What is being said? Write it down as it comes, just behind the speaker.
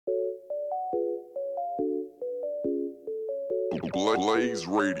Blaze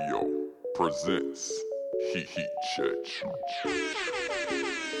Radio presents Heat Check.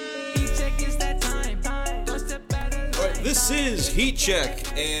 Alright, this is Heat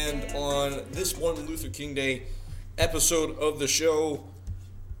Check, and on this Martin Luther King Day episode of the show,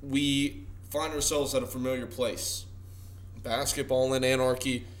 we find ourselves at a familiar place. Basketball in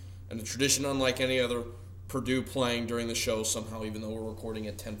anarchy, and a tradition unlike any other, Purdue playing during the show somehow, even though we're recording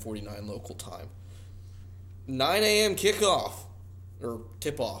at 10:49 local time. 9 a.m. kickoff, or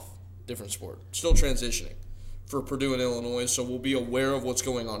tip-off, different sport, still transitioning for Purdue and Illinois, so we'll be aware of what's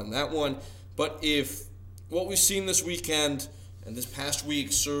going on in that one. But if what we've seen this weekend and this past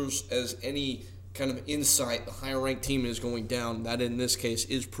week serves as any kind of insight, the higher-ranked team is going down. That, in this case,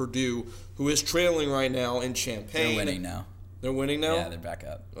 is Purdue, who is trailing right now in Champaign. They're winning now. They're winning now? Yeah, they're back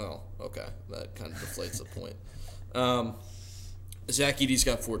up. Oh, okay. That kind of deflates the point. Zach Edey's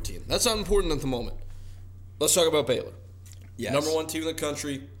got 14. That's not important at the moment. Let's talk about Baylor. Yes. Number one team in the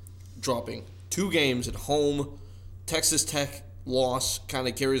country, dropping 2 games at home. Texas Tech loss kind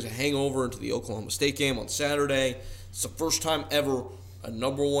of carries a hangover into the Oklahoma State game on Saturday. It's the first time ever a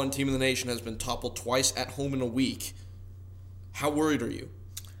number one team in the nation has been toppled twice at home in a week. How worried are you?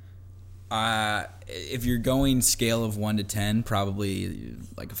 If you're going scale of 1 to 10, probably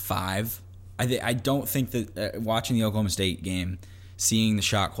like a 5. I don't think that watching the Oklahoma State game, seeing the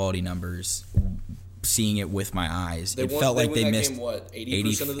shot quality numbers, seeing it with my eyes, felt like they missed game, what,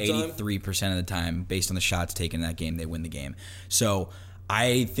 80% of the time? 83% of the time based on the shots taken in that game. They win the game. So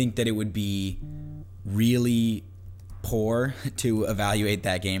I think that it would be really poor to evaluate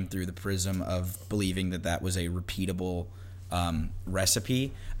that game through the prism of believing that that was a repeatable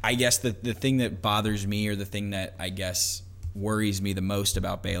recipe. I guess the thing that bothers me, or the thing that I guess worries me the most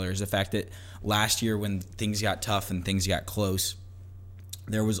about Baylor, is the fact that last year when things got tough and things got close,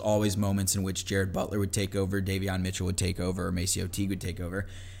 there was always moments in which Jared Butler would take over, Davion Mitchell would take over, or Maceo Teague would take over.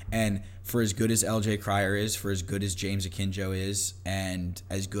 And for as good as LJ Cryer is, for as good as James Akinjo is, and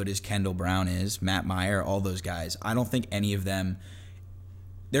as good as Kendall Brown is, Matt Meyer, all those guys, I don't think any of them,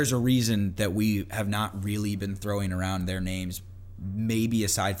 there's a reason that we have not really been throwing around their names, maybe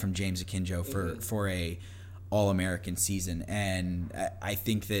aside from James Akinjo for a All-American season. And I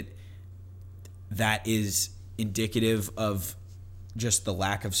think that is indicative of just the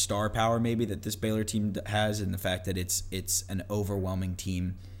lack of star power maybe that this Baylor team has, and the fact that it's an overwhelming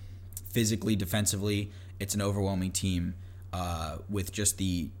team physically, defensively. It's an overwhelming team with just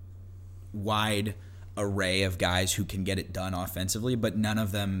the wide array of guys who can get it done offensively, but none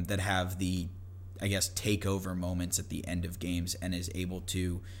of them that have the, I guess, takeover moments at the end of games and is able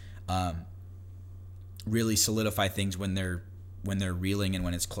to really solidify things when they're reeling and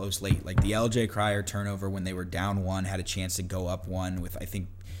when it's close late. Like the LJ Cryer turnover when they were down 1, had a chance to go up 1 with, I think,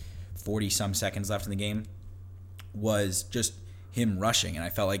 40-some seconds left in the game, was just him rushing. And I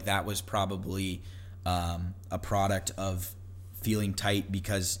felt like that was probably a product of feeling tight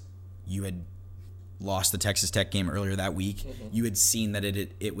because you had lost the Texas Tech game earlier that week. Mm-hmm. You had seen that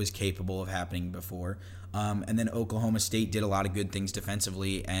it was capable of happening before. And then Oklahoma State did a lot of good things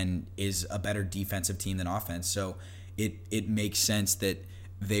defensively and is a better defensive team than offense. So it makes sense that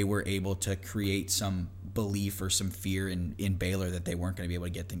they were able to create some belief or some fear in Baylor that they weren't going to be able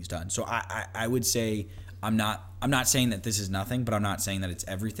to get things done. So I would say I'm not saying that this is nothing, but I'm not saying that it's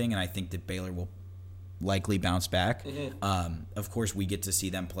everything, and I think that Baylor will likely bounce back. Mm-hmm. Of course, we get to see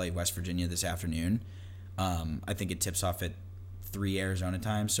them play West Virginia this afternoon. I think it tips off at 3 Arizona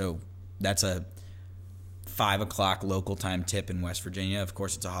time, so that's a 5 o'clock local time tip in West Virginia. Of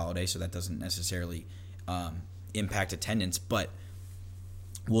course, it's a holiday, so that doesn't necessarily impact attendance, but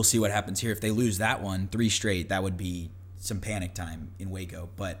we'll see what happens here. If they lose that one 3 straight, that would be some panic time in Waco,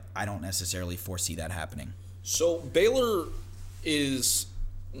 but I don't necessarily foresee that happening. So Baylor is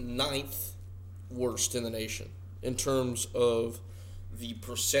 9th worst in the nation in terms of the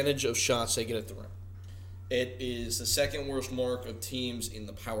percentage of shots they get at the rim. It is the 2nd worst mark of teams in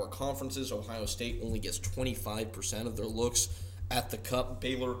the power conferences. Ohio State only gets 25% of their looks at the cup.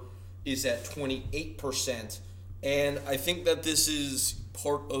 Baylor is at 28%. And I think that this is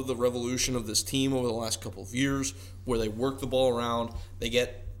part of the revolution of this team over the last couple of years, where they work the ball around. They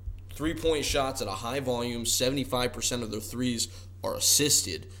get 3-point shots at a high volume. 75% of their threes are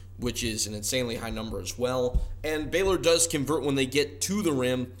assisted, which is an insanely high number as well. And Baylor does convert when they get to the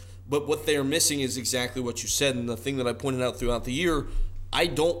rim, but what they are missing is exactly what you said. And the thing that I pointed out throughout the year, I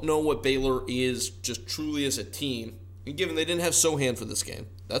don't know what Baylor is just truly as a team. And given they didn't have Sohan for this game,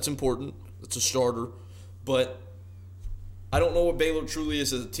 that's important. That's a starter. But I don't know what Baylor truly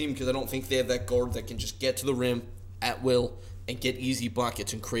is as a team, because I don't think they have that guard that can just get to the rim at will and get easy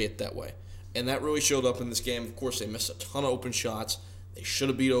buckets and create that way. And that really showed up in this game. Of course, they missed a ton of open shots. They should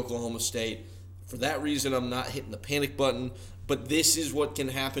have beat Oklahoma State. For that reason, I'm not hitting the panic button. But this is what can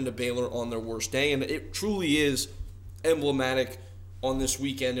happen to Baylor on their worst day. And it truly is emblematic on this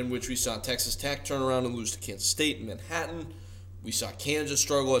weekend in which we saw Texas Tech turn around and lose to Kansas State in Manhattan. We saw Kansas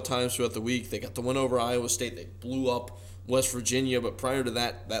struggle at times throughout the week. They got the win over Iowa State. They blew up West Virginia. But prior to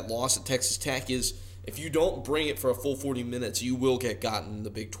that loss at Texas Tech is, if you don't bring it for a full 40 minutes, you will get gotten in the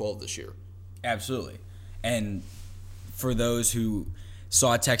Big 12 this year. Absolutely. And for those who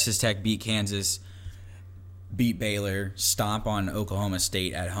saw Texas Tech beat Kansas, beat Baylor, stomp on Oklahoma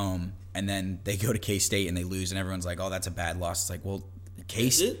State at home, and then they go to K-State and they lose, and everyone's like, oh, that's a bad loss. It's like, well,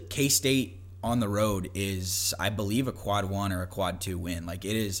 K-State on the road is, I believe, a quad 1 or a quad 2 win. Like,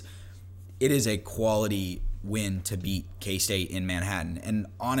 it is a quality win to beat K-State in Manhattan. And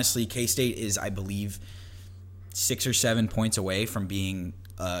honestly, K-State is, I believe, 6 or 7 points away from being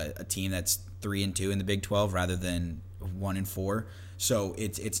a team that's 3-2 in the Big 12 rather than 1-4. So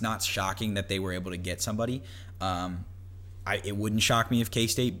it's not shocking that they were able to get somebody. It wouldn't shock me if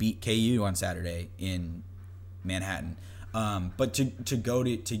K-State beat KU on Saturday in Manhattan. But to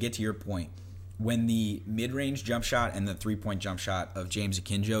get to your point, when the mid-range jump shot and the three-point jump shot of James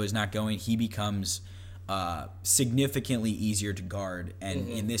Akinjo is not going, he becomes significantly easier to guard. And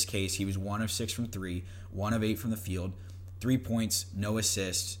in this case, he was 1 of 6 from 3, 1 of 8 from the field, 3 points, no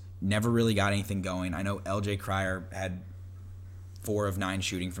assists, never really got anything going. I know LJ Cryer had 4 of 9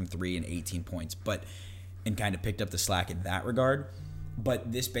 shooting from 3 and 18 points, and kind of picked up the slack in that regard.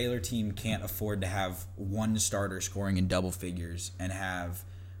 But this Baylor team can't afford to have one starter scoring in double figures and have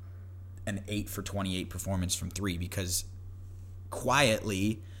an 8 for 28 performance from 3, because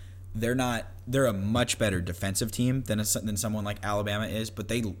quietly they're a much better defensive team than someone like Alabama is, but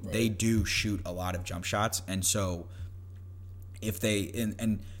they do shoot a lot of jump shots. And so if they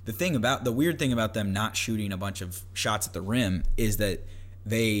and the weird thing about them not shooting a bunch of shots at the rim is that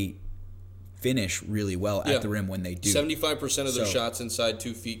they finish really well at the rim when they do. 75% of their shots inside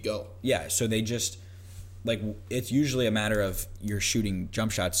 2 feet go. Yeah, so they just, like, it's usually a matter of you're shooting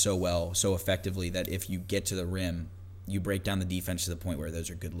jump shots so well, so effectively, that if you get to the rim, you break down the defense to the point where those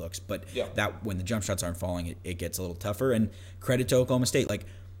are good looks. But that when the jump shots aren't falling, it gets a little tougher. And credit to Oklahoma State, like,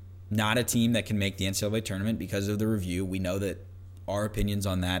 not a team that can make the NCAA tournament because of the review. We know that our opinions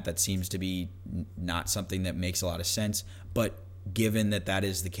on that seems to be not something that makes a lot of sense. But given that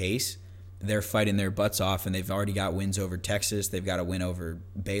is the case, they're fighting their butts off, and they've already got wins over Texas. They've got a win over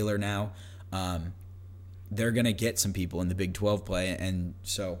Baylor now. They're going to get some people in the Big 12 play, and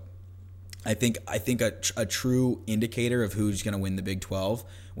so I think a true indicator of who's going to win the Big 12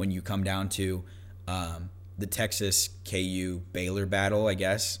 when you come down to the Texas KU Baylor battle, I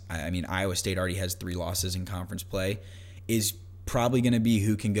guess. I mean, Iowa State already has 3 losses in conference play, is probably going to be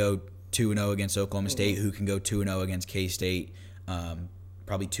who can go 2-0 against Oklahoma State, who can go 2-0 against K-State,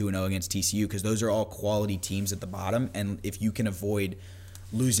 probably 2-0 against TCU, because those are all quality teams at the bottom. And if you can avoid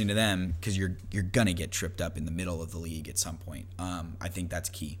losing to them, because you're going to get tripped up in the middle of the league at some point, I think that's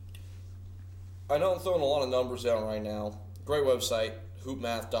key. I know I'm throwing a lot of numbers out right now. Great website,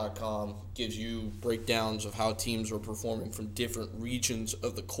 hoopmath.com, gives you breakdowns of how teams are performing from different regions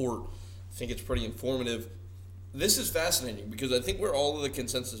of the court. I think it's pretty informative. This is fascinating because I think we're all of the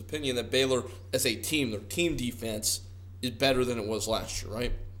consensus opinion that Baylor, as a team, their team defense is better than it was last year,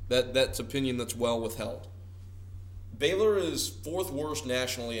 right? That's opinion that's well withheld. Baylor is 4th worst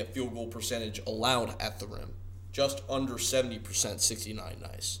nationally at field goal percentage allowed at the rim. Just under 70%, 69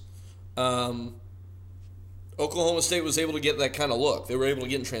 nice. Oklahoma State was able to get that kind of look. They were able to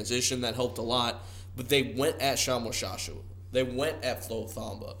get in transition. That helped a lot. But they went at Shamwa Shashu. They went at Flo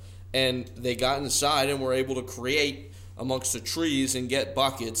Thamba. And they got inside and were able to create amongst the trees and get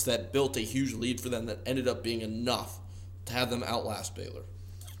buckets that built a huge lead for them that ended up being enough to have them outlast Baylor.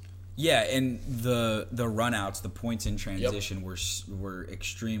 Yeah, and the runouts, the points in transition were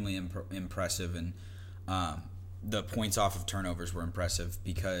extremely impressive, and the points off of turnovers were impressive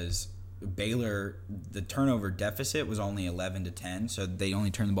because Baylor, the turnover deficit was only 11-10, so they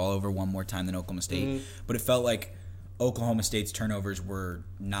only turned the ball over one more time than Oklahoma State. But it felt like Oklahoma State's turnovers were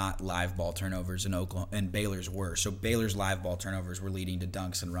not live ball turnovers, and Baylor's were. So Baylor's live ball turnovers were leading to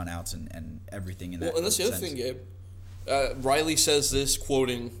dunks and runouts and everything in that. Well, and that's the other thing, Gabe. Riley says this,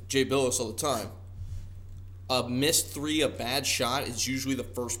 quoting Jay Billis all the time. A missed 3, a bad shot, is usually the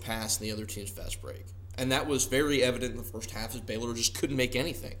first pass in the other team's fast break. And that was very evident in the first half as Baylor just couldn't make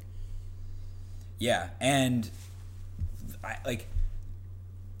anything. Yeah, and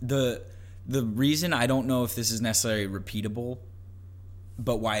the reason I don't know if this is necessarily repeatable,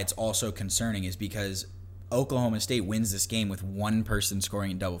 but why it's also concerning is because Oklahoma State wins this game with one person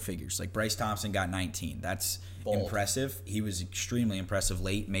scoring in double figures. Like Bryce Thompson got 19. That's Bold. impressive. He was extremely impressive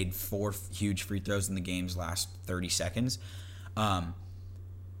late, made 4 huge free throws in the game's last 30 seconds.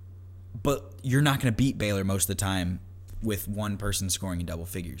 But you're not going to beat Baylor most of the time with one person scoring in double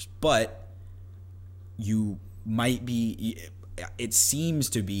figures. But you might be... It seems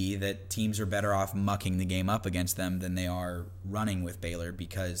to be that teams are better off mucking the game up against them than they are running with Baylor,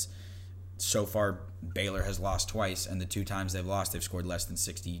 because so far Baylor has lost twice, and the 2 times they've lost, they've scored less than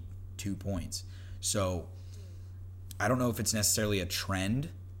 62 points. So I don't know if it's necessarily a trend.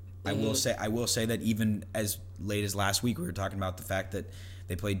 I will say that even as late as last week, we were talking about the fact that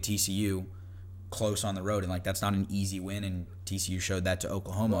they played TCU close on the road, and like that's not an easy win, and TCU showed that to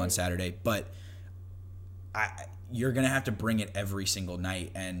Oklahoma on Saturday. But you're going to have to bring it every single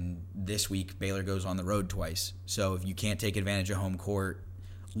night, and this week Baylor goes on the road twice. So if you can't take advantage of home court,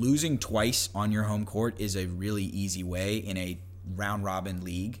 losing twice on your home court is a really easy way in a round-robin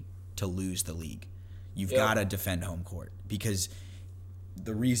league to lose the league. You've got to defend home court, because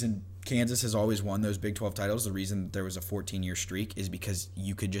the reason Kansas has always won those Big 12 titles, the reason there was a 14-year streak, is because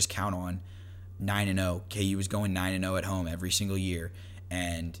you could just count on 9-0. KU was going 9-0 at home every single year,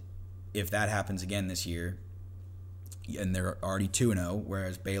 and if that happens again this year, and they're already 2-0,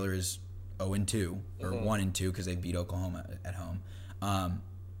 whereas Baylor is 0-2 or 1-2 because they beat Oklahoma at home.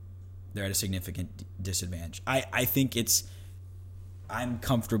 They're at a significant disadvantage. I think I'm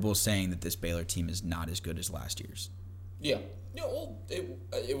comfortable saying that this Baylor team is not as good as last year's. Yeah. Well,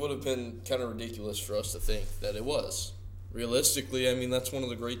 it would have been kind of ridiculous for us to think that it was. Realistically, I mean, that's one of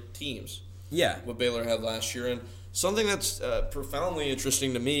the great teams. Yeah. What Baylor had last year. And something that's profoundly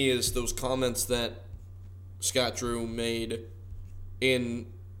interesting to me is those comments that Scott Drew made in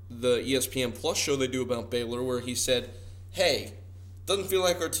the ESPN Plus show they do about Baylor, where he said, hey, doesn't feel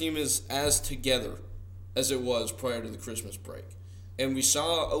like our team is as together as it was prior to the Christmas break. And we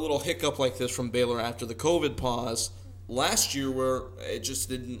saw a little hiccup like this from Baylor after the COVID pause last year, where it just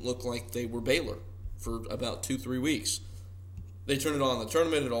didn't look like they were Baylor for about 2-3 weeks. They turned it on in the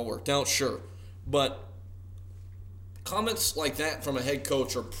tournament, it all worked out, sure. But comments like that from a head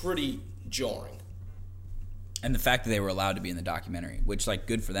coach are pretty jarring. And the fact that they were allowed to be in the documentary, which, like,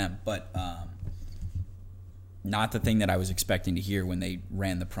 good for them, but not the thing that I was expecting to hear when they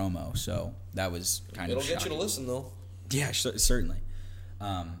ran the promo. So that was kind of shocking. It'll get you to listen, though. Yeah, certainly.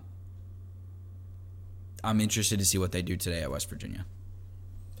 I'm interested to see what they do today at West Virginia.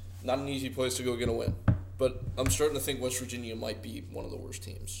 Not an easy place to go get a win. But I'm starting to think West Virginia might be one of the worst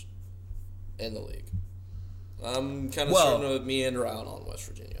teams in the league. I'm kind of starting to meander out on West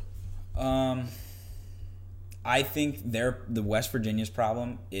Virginia. I think the West Virginia's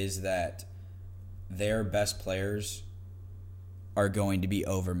problem is that their best players are going to be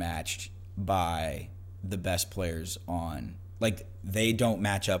overmatched by the best players on, like, they don't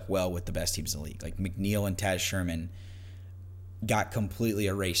match up well with the best teams in the league. Like McNeil and Taz Sherman got completely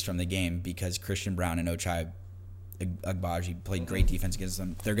erased from the game because Christian Brown and Ochai Agbaji played great defense against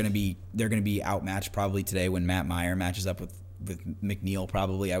them. They're going to be outmatched probably today when Matt Meyer matches up with McNeil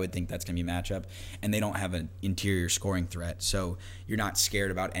probably. I would think that's going to be a matchup. And they don't have an interior scoring threat. So you're not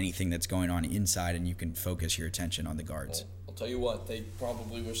scared about anything that's going on inside, and you can focus your attention on the guards. Well, I'll tell you what, they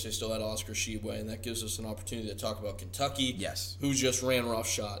probably wish they still had Oscar Tshiebwe, and that gives us an opportunity to talk about Kentucky, Yes, who just ran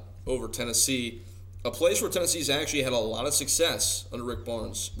roughshod over Tennessee. A place where Tennessee's actually had a lot of success under Rick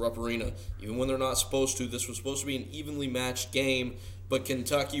Barnes, Rupp Arena. Even when they're not supposed to, this was supposed to be an evenly matched game. But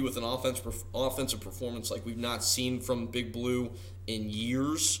Kentucky, with an offensive performance like we've not seen from Big Blue in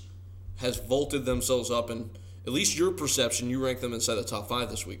years, has vaulted themselves up. And at least your perception, you rank them inside the top 5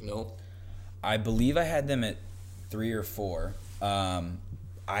 this week, no? I believe I had them at 3 or 4.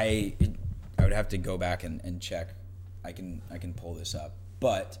 I would have to go back and check. I can pull this up.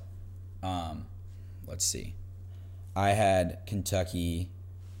 But let's see. I had Kentucky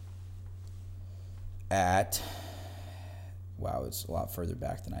at... Wow, it's a lot further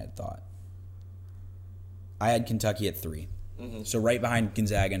back than I had thought. I had Kentucky at 3. Mm-hmm. So right behind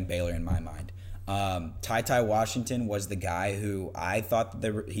Gonzaga and Baylor in my mind. Ty Washington was the guy who I thought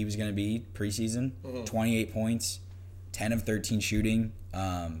that he was going to be preseason. 28 points, 10 of 13 shooting,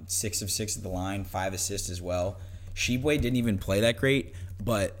 6 of 6 at the line, 5 assists as well. Tshiebwe didn't even play that great,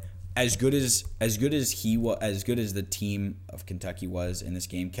 but as good as the team of Kentucky was in this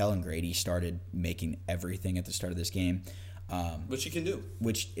game, Kellen Grady started making everything at the start of this game. Which he can do.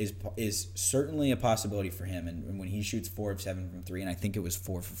 Which is certainly a possibility for him. And when he shoots 4 of 7 from 3, and I think it was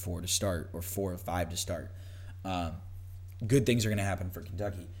 4 for 4 to start, or 4 of 5 to start, good things are going to happen for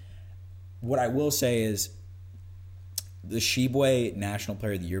Kentucky. What I will say is the Sheboy National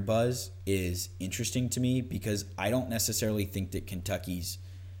Player of the Year buzz is interesting to me because I don't necessarily think that Kentucky's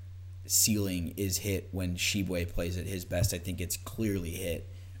ceiling is hit when Sheboy plays at his best. I think it's clearly hit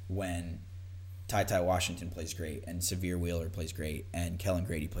when Ty Washington plays great and Severe Wheeler plays great and Kellen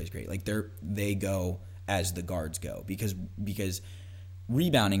Grady plays great. Like they go as the guards go because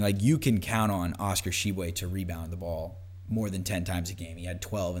rebounding, like you can count on Oscar Sheboy to rebound the ball more than 10 times a game. He had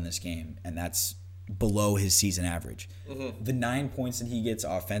 12 in this game, and that's below his season average. Mm-hmm. The 9 points that he gets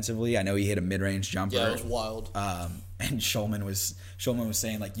offensively, I know he hit a mid-range jumper. Yeah, it was wild. And Schulman was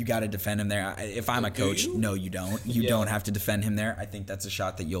saying, like, you got to defend him there. If I'm a coach, no, you don't. You don't have to defend him there. I think that's a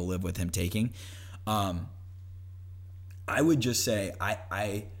shot that you'll live with him taking. I would just say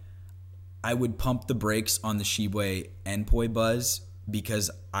I would pump the brakes on the Sheboy Endpoy buzz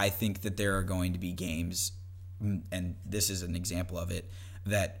because I think that there are going to be games, and this is an example of it,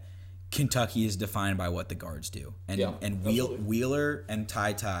 that Kentucky is defined by what the guards do. And Wheeler and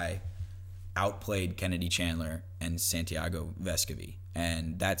Ty outplayed Kennedy Chandler and Santiago Vescovi.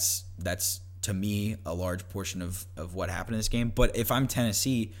 And that's to me a large portion of what happened in this game. But if I'm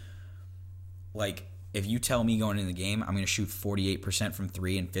Tennessee, like if you tell me going into the game I'm going to shoot 48% from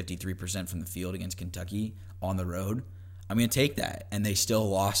 3 and 53% from the field against Kentucky on the road, I'm going to take that. And they still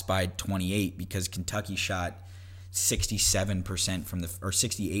lost by 28 because Kentucky shot 67% from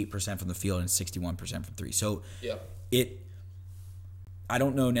 68% from the field and 61% from 3. So I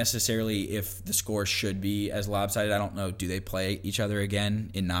don't know necessarily if the score should be as lopsided. I don't know. Do they play each other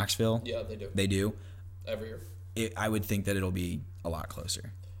again in Knoxville? Yeah, they do. They do? Every year. I would think that it'll be a lot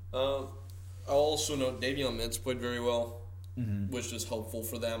closer. I'll also note Davion Mintz played very well, which is helpful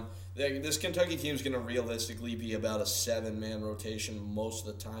for them. This Kentucky team is going to realistically be about a 7-man rotation most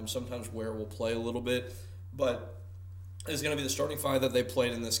of the time. Sometimes Ware will play a little bit, but it's going to be the starting 5 that they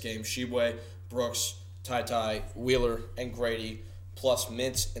played in this game. Sheboy, Brooks, Ty, Wheeler, and Grady, plus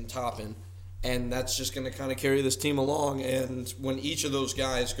Mintz and Toppin. And that's just going to kind of carry this team along. And when each of those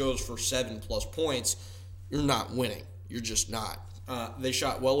guys goes for 7+ points, you're not winning. You're just not. They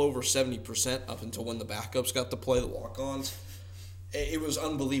shot well over 70% up until when the backups got to play, the walk-ons. It was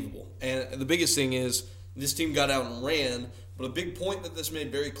unbelievable. And the biggest thing is this team got out and ran, but a big point that this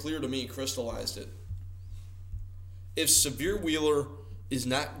made very clear to me crystallized it. If Severe Wheeler is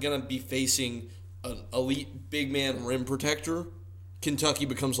not going to be facing an elite big man rim protector, Kentucky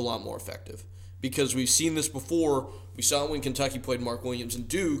becomes a lot more effective. Because we've seen this before. We saw it when Kentucky played Mark Williams and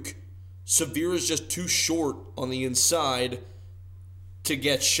Duke. Severe is just too short on the inside to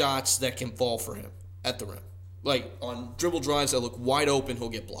get shots that can fall for him at the rim. Like, on dribble drives that look wide open, he'll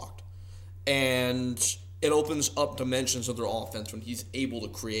get blocked. And it opens up dimensions of their offense when he's able to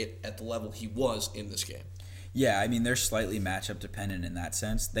create at the level he was in this game. Yeah, I mean, they're slightly matchup dependent in that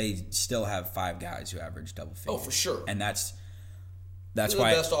sense. They still have 5 guys who average double figures. Oh, for sure. And that's they're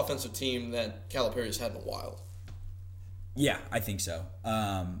why the best offensive team that Calipari's had in a while. Yeah, I think so.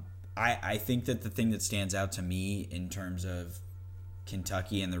 I think that the thing that stands out to me in terms of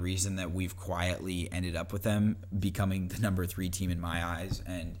Kentucky and the reason that we've quietly ended up with them becoming the number 3 team in my eyes,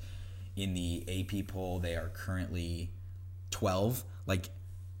 and in the AP poll they are currently 12. Like,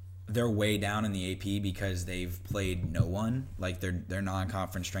 they're way down in the AP because they've played no one. Like, their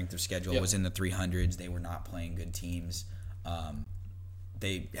non-conference strength of schedule was in the 300s. They were not playing good teams.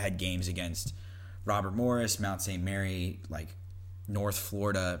 They had games against Robert Morris, Mount St. Mary, like North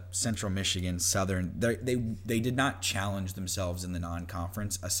Florida, Central Michigan, Southern. They did not challenge themselves in the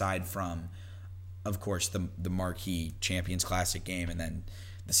non-conference, aside from, of course, the marquee Champions Classic game and then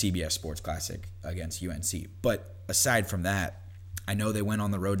the CBS Sports Classic against UNC. But aside from that, I know they went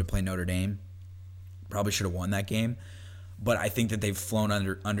on the road to play Notre Dame. Probably should have won that game. But I think that they've flown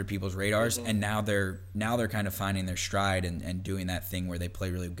under people's radars, and now they're kind of finding their stride and doing that thing where they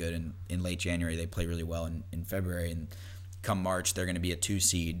play really good in late January. They play really well in February, and come March they're going to be a 2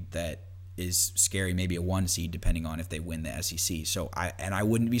 seed that is scary, maybe a 1 seed depending on if they win the SEC. So I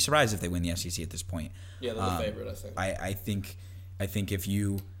wouldn't be surprised if they win the SEC at this point. Yeah, they're the favorite, I think. I think if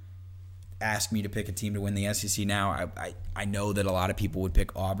you ask me to pick a team to win the SEC now, I know that a lot of people would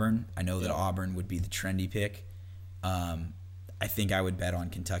pick Auburn. I know that Auburn would be the trendy pick. I think I would bet on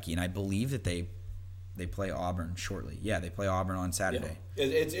Kentucky, and I believe that they play Auburn shortly. Yeah, they play Auburn on Saturday. Yeah.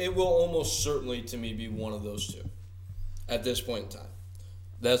 It will almost certainly, to me, be one of those two at this point in time.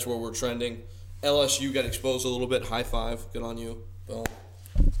 That's where we're trending. LSU got exposed a little bit. High five. Good on you. Boom.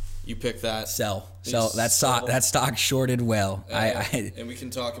 You pick that. Sell. That stock shorted well. And we can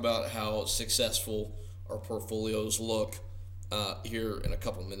talk about how successful our portfolios look here in a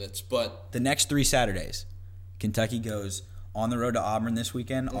couple minutes. But the next 3 Saturdays, Kentucky goes on the road to Auburn this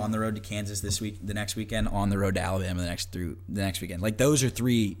weekend, on the road to Kansas the next weekend, on the road to Alabama the next weekend. Like, those are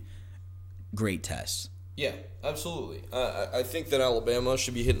 3 great tests. Yeah, absolutely. I think that Alabama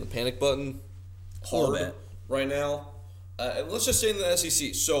should be hitting the panic button hard right now. And let's just say in the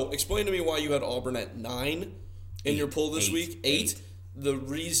SEC. So explain to me why you had Auburn at 9 in your poll this week. 8. The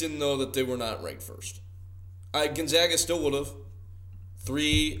reason, though, that they were not ranked first. Gonzaga still would have.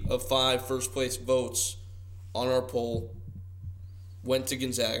 3 of 5 first-place votes on our poll went to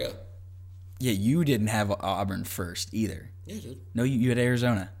Gonzaga. Yeah, you didn't have Auburn first either. Yeah, I did. No, you had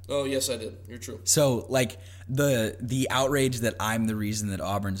Arizona. Oh, yes, I did. You're true. So, like, the outrage that I'm the reason that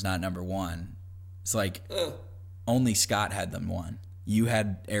Auburn's not number 1, it's like only Scott had them 1. You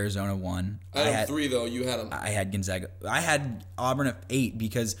had Arizona 1. I had 3, though. You had them. I had Gonzaga. I had Auburn at 8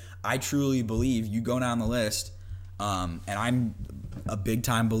 because I truly believe you go down the list, and I'm a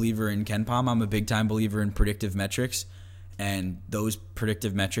big-time believer in KenPom. I'm a big-time believer in predictive metrics. And those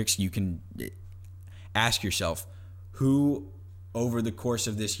predictive metrics, you can ask yourself, who over the course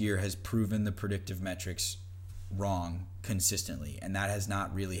of this year has proven the predictive metrics wrong consistently? And that has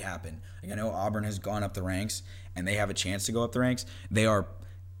not really happened. Like, I know Auburn has gone up the ranks, and they have a chance to go up the ranks. They are,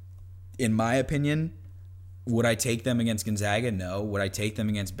 in my opinion, would I take them against Gonzaga? No. Would I take them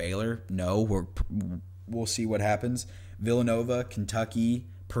against Baylor? No. We'll see what happens. Villanova, Kentucky,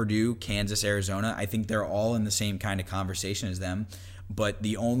 Purdue, Kansas, Arizona, I think they're all in the same kind of conversation as them. But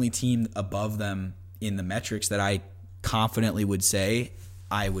the only team above them in the metrics that I confidently would say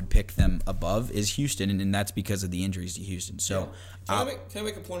I would pick them above is Houston, and that's because of the injuries to Houston. So, Can I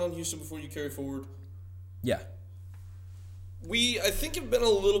make a point on Houston before you carry forward? Yeah. I think, have been a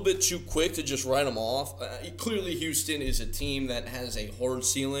little bit too quick to just write them off. Clearly, Houston is a team that has a hard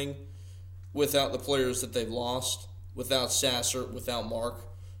ceiling without the players that they've lost, without Sasser, without Mark.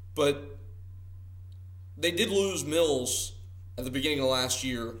 But they did lose Mills at the beginning of last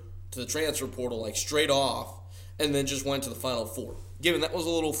year to the transfer portal, like straight off, and then just went to the Final Four. Given that was a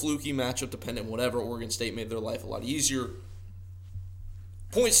little fluky, matchup dependent, whatever, Oregon State made their life a lot easier.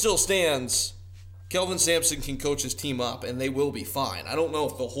 Point still stands. Kelvin Sampson can coach his team up, and they will be fine. I don't know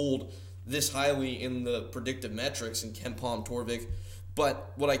if they'll hold this highly in the predictive metrics in KenPom, Torvik,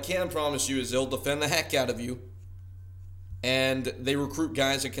 but what I can promise you is they'll defend the heck out of you, and they recruit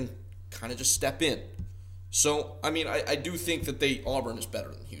guys that can kind of just step in. So, I mean, I do think that Auburn is better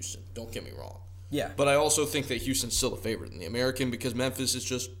than Houston. Don't get me wrong. Yeah. But I also think that Houston's still a favorite in the American because Memphis is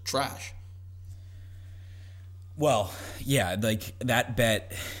just trash. Well, yeah, like that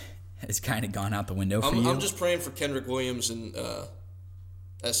bet has kind of gone out the window for you. I'm just praying for Kendrick Williams and SMU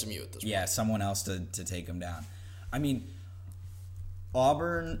at this point. Yeah, someone else to take them down. I mean,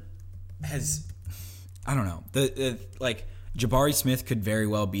 Auburn has, I don't know, like Jabari Smith could very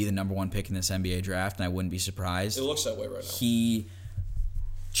well be the number 1 pick in this NBA draft, and I wouldn't be surprised. It looks that way right now. He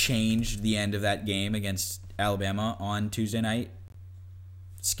changed the end of that game against Alabama on Tuesday night,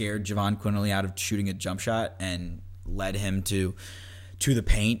 scared Javon Quinley out of shooting a jump shot, and led him to the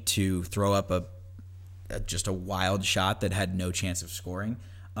paint to throw up just a wild shot that had no chance of scoring.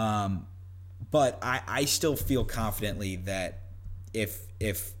 But I still feel confidently that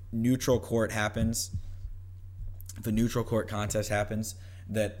if neutral court happens, if a neutral court contest happens,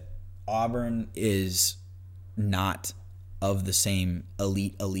 that Auburn is not of the same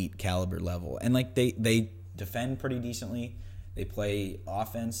elite caliber level. And like they defend pretty decently. They play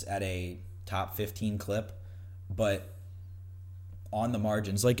offense at a top 15 clip, but on the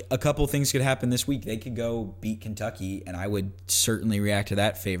margins, like a couple things could happen this week. They could go beat Kentucky, and I would certainly react to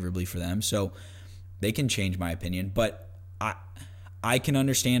that favorably for them. So they can change my opinion, but I can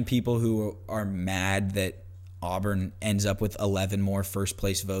understand people who are mad that Auburn ends up with 11 more first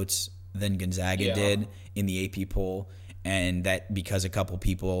place votes than Gonzaga did in the AP poll, and that because a couple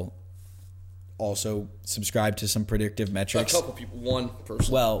people also subscribe to some predictive metrics. A couple people, one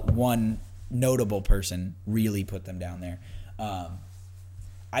person. Well, one notable person really put them down there.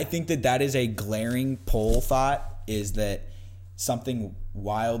 I think that is a glaring poll thought, is that something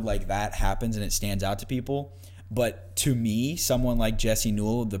wild like that happens and it stands out to people. But to me, someone like Jesse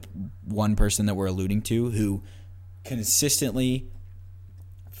Newell, the one person that we're alluding to, who consistently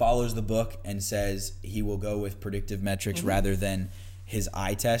follows the book and says he will go with predictive metrics rather than his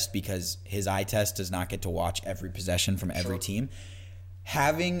eye test, because his eye test does not get to watch every possession from every team.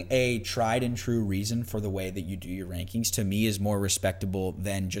 Having a tried and true reason for the way that you do your rankings, to me, is more respectable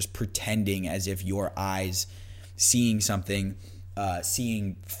than just pretending as if your eyes seeing something,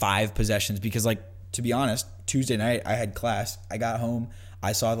 seeing 5 possessions. Because, like, to be honest, Tuesday night I had class. I got home.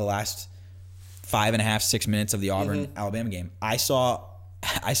 I saw the last 5.5, 6 minutes of the Auburn-Alabama game. I saw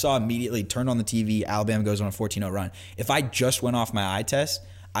I saw immediately, turned on the TV, Alabama goes on a 14-0 run. If I just went off my eye test,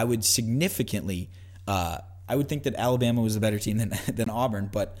 I would significantly, I would think that Alabama was a better team than Auburn,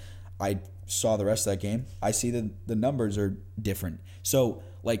 but I saw the rest of that game. I see that the numbers are different. So,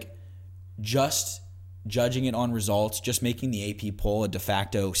 like, just judging it on results, just making the AP poll a de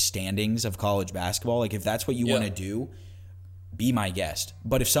facto standings of college basketball, like, if that's what you want to do, be my guest.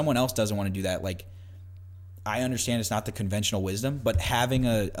 But if someone else doesn't want to do that, like, I understand it's not the conventional wisdom, but having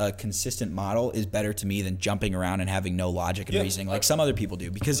a consistent model is better to me than jumping around and having no logic and reasoning like some other people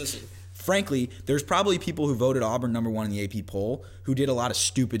do. Because, frankly, there's probably people who voted Auburn number 1 in the AP poll who did a lot of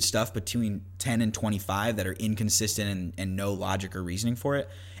stupid stuff between 10 and 25 that are inconsistent and no logic or reasoning for it.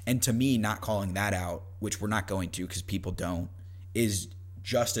 And to me, not calling that out, which we're not going to because people don't, is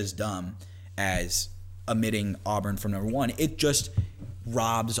just as dumb as omitting Auburn from number 1. It just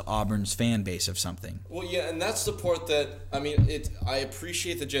robs Auburn's fan base of something. Well, yeah, and that's the part that, I mean, I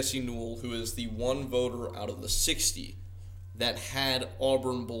appreciate that Jesse Newell, who is the one voter out of the 60 that had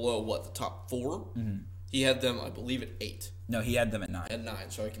Auburn below, the top 4? Mm-hmm. He had them, I believe, at 8. No, he had them at 9. At 9,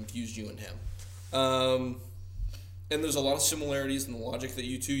 so I confused you and him. And there's a lot of similarities in the logic that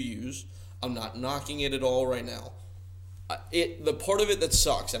you two use. I'm not knocking it at all right now. The part of it that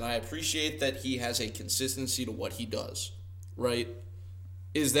sucks, and I appreciate that he has a consistency to what he does, right,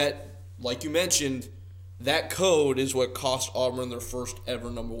 is that, like you mentioned, that code is what cost Auburn their first ever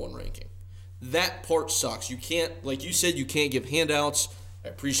number 1 ranking. That part sucks. You can't, like you said, you can't give handouts. I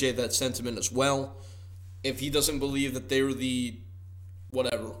appreciate that sentiment as well. If he doesn't believe that they were the, one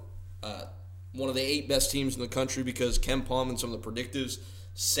of the 8 best teams in the country because Ken Palm and some of the predictives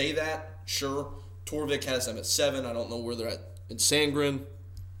say that, sure. Torvik has them at 7. I don't know where they're at in Sangren,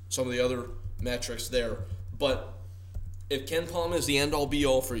 some of the other metrics there. But if Ken Palm is the end-all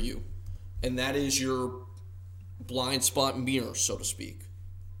be-all for you, and that is your blind spot mirror, so to speak,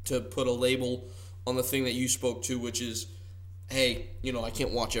 to put a label on the thing that you spoke to, which is, hey, I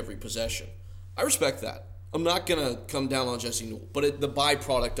can't watch every possession. I respect that. I'm not going to come down on Jesse Newell, but the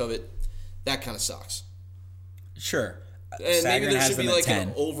byproduct of it, that kind of sucks. Sure. And maybe there should be like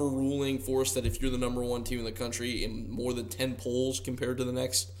an overruling force that if you're the number 1 team in the country in more than 10 polls compared to the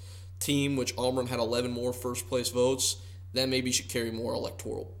next team, which Auburn had 11 more first-place votes, then maybe you should carry more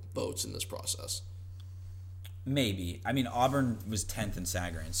electoral votes in this process. Maybe. I mean, Auburn was 10th in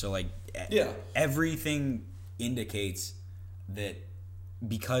Sagarin, so, like, everything indicates that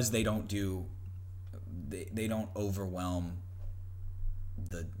because they don't overwhelm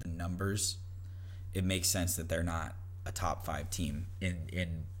the numbers, it makes sense that they're not a top 5 team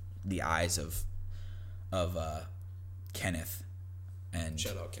in the eyes of Kenneth and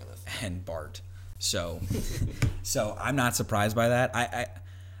shout out Kenneth and Bart. So I'm not surprised by that.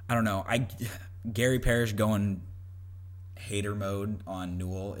 I don't know. Gary Parrish going hater mode on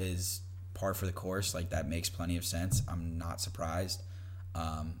Newell is par for the course. Like, that makes plenty of sense. I'm not surprised. We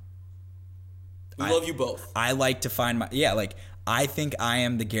love you both. I like to find I think I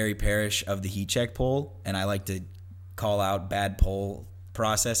am the Gary Parrish of the heat check poll, and I like to call out bad poll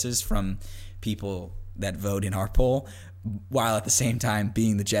processes from people that vote in our poll, while at the same time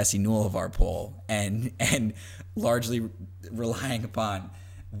being the Jesse Newell of our poll and largely relying upon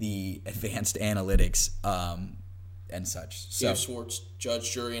the advanced analytics and such. So Dave Swartz,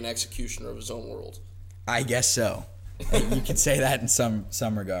 judge, jury, and executioner of his own world. I guess so. You could say that in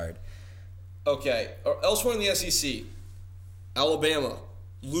some regard. Okay. Elsewhere in the SEC, Alabama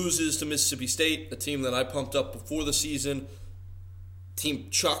loses to Mississippi State, a team that I pumped up before the season. Team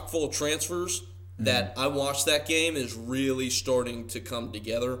chock full of transfers that I watched that game is really starting to come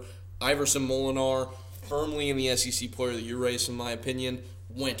together. Iverson Molinar, firmly in the SEC Player of the Year race, in my opinion,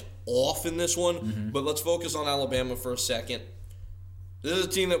 went off in this one. But let's focus on Alabama for a second. This is a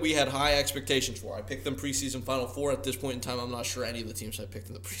team that we had high expectations for. I picked them preseason Final Four. At this point in time, I'm not sure any of the teams I picked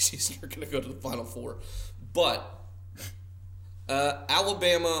in the preseason are going to go to the Final Four. But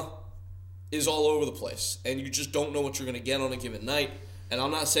Alabama is all over the place, and you just don't know what you're going to get on a given night. And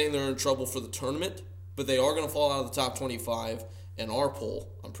I'm not saying they're in trouble for the tournament, but they are going to fall out of the top 25 in our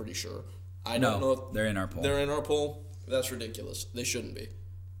poll, I'm pretty sure. I don't know if they're in our poll. They're in our poll? That's ridiculous. They shouldn't be.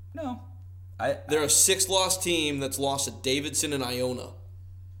 No. They're a 6-loss team that's lost to Davidson and Iona.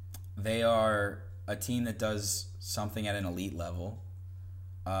 They are a team that does something at an elite level.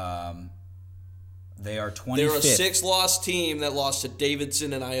 They are 25th. They're a 6-loss team that lost to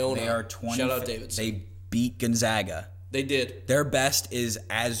Davidson and Iona. They are 25th. Shout out Davidson. They beat Gonzaga. They did. Their best is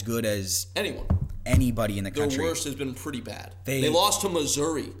as good as anybody in the country. Their worst has been pretty bad. They lost to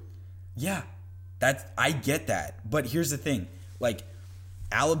Missouri. Yeah, I get that. But here's the thing. Like,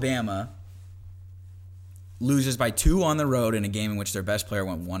 Alabama, loses by 2 on the road in a game in which their best player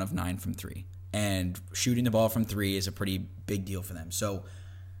went 1 of 9 from 3. And shooting the ball from 3 is a pretty big deal for them. So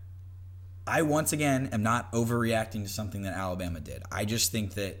I, once again, am not overreacting to something that Alabama did. I just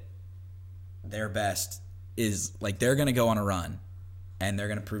think that their best is, like, they're going to go on a run, and they're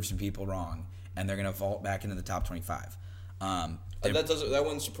going to prove some people wrong, and they're going to vault back into the top 25. That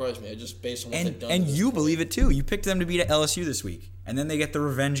wouldn't surprise me. I just based on what they've done. And you believe it too. You picked them to beat LSU this week, and then they get the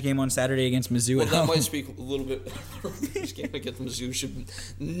revenge game on Saturday against Mizzou. Well, that might speak a little bit. The revenge game against Mizzou should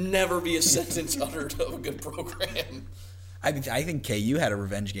never be a sentence uttered of a good program. I think KU had a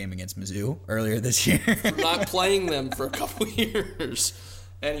revenge game against Mizzou earlier this year. For not playing them for a couple years.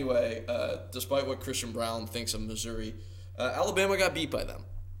 Anyway, despite what Christian Brown thinks of Missouri, Alabama got beat by them.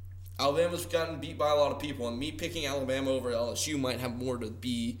 Alabama's gotten beat by a lot of people, and me picking Alabama over LSU might have more to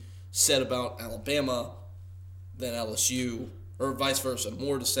be said about Alabama than LSU, or vice versa,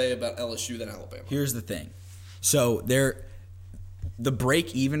 more to say about LSU than Alabama. Here's the thing. So the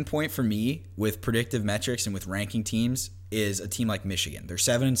break-even point for me with predictive metrics and with ranking teams is a team like Michigan. They're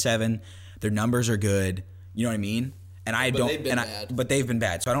 7-7. Their numbers are good. You know what I mean? And but they've been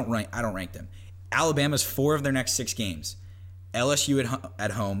bad. So I don't rank them. Alabama's 4 of their next 6 games. LSU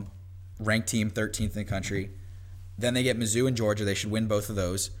at home, ranked team 13th in the country. Then they get Mizzou and Georgia. They should win both of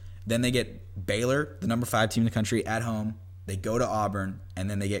those. Then they get Baylor, the number 5 team in the country, at home. They go to Auburn, and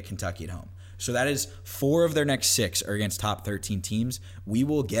then they get Kentucky at home. So that is 4 of their next 6 are against top 13 teams. We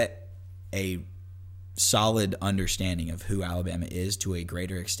will get a solid understanding of who Alabama is to a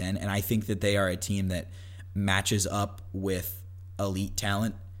greater extent, and I think that they are a team that matches up with elite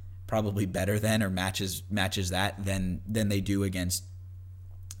talent probably better than, or matches that than they do against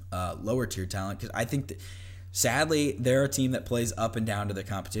lower tier talent. Because I think that, sadly, they're a team that plays up and down to the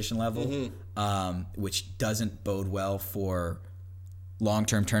competition level, which doesn't bode well for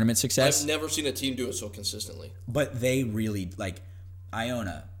long-term tournament success. I've never seen a team do it so consistently. But they really, like,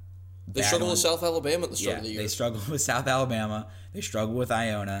 Iona. They struggled with South Alabama at the start of the year. They struggled with South Alabama. They struggled with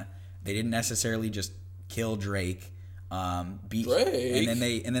Iona. They didn't necessarily just kill Drake. Beat Drake.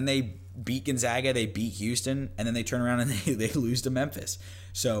 And then they beat Gonzaga. They beat Houston, and then they turn around and they lose to Memphis.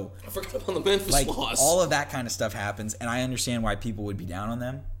 So I forgot about the Memphis loss. All of that kind of stuff happens, and I understand why people would be down on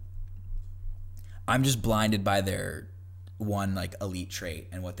them. I'm just blinded by their one, like, elite trait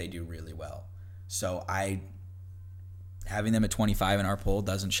and what they do really well. So having them at 25 in our poll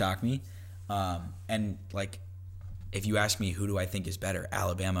doesn't shock me. And, like, if you ask me who do I think is better,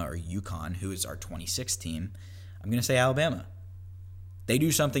 Alabama or UConn, who is our 26th team, I'm going to say Alabama. They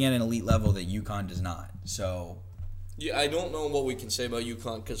do something at an elite level that UConn does not. So yeah, I don't know what we can say about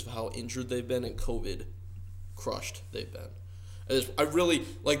UConn because of how injured they've been and COVID crushed they've been. I really,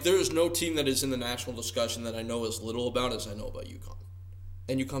 like, there is no team that is in the national discussion that I know as little about as I know about UConn.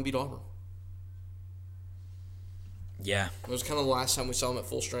 And UConn beat Auburn. Yeah. It was kind of the last time we saw them at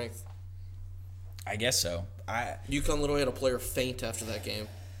full strength. I guess so. UConn literally had a player faint after that game.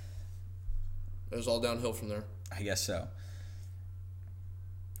 It was all downhill from there. I guess so.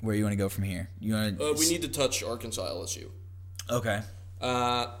 Where you want to go from here? You want to? We need to touch Arkansas LSU. Okay.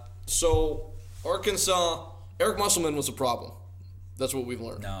 So Arkansas, Eric Musselman was a problem. That's what we've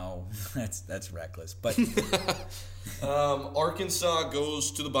learned. No, that's reckless. But Arkansas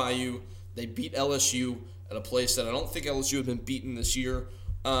goes to the Bayou. They beat LSU at a place that I don't think LSU had been beaten this year,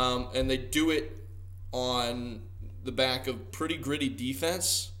 and they do it on the back of pretty gritty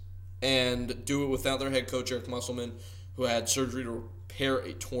defense, and do it without their head coach Eric Musselman, who had surgery to repair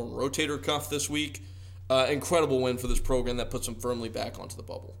a torn rotator cuff this week. Incredible win for this program that puts them firmly back onto the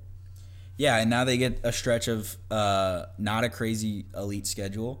bubble. Yeah, and now they get a stretch of not a crazy elite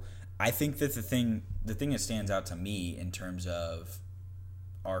schedule. I think that the thing that stands out to me in terms of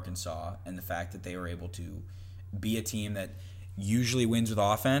Arkansas and the fact that they were able to be a team that usually wins with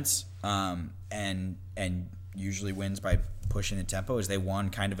offense and usually wins by pushing the tempo is they won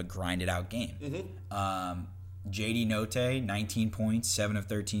kind of a grinded out game. Mm-hmm. JD Notte, 19 points, 7 of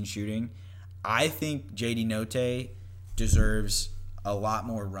 13 shooting. I think JD Notte deserves a lot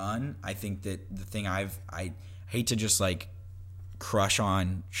more run. I think that the thing I hate to just like crush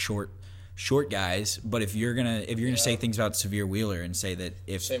on short guys, but if you're gonna say things about Severe Wheeler and say that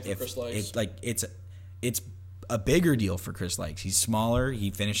if Chris Lykes. It's a bigger deal for Chris Lykes. He's smaller.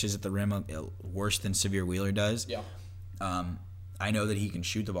 He finishes at the rim worse than Severe Wheeler does. Yeah. I know that he can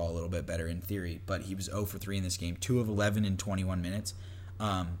shoot the ball a little bit better in theory, but he was 0 for 3 in this game, 2 of 11 in 21 minutes.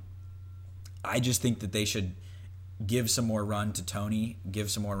 I just think that they should give some more run to Tony,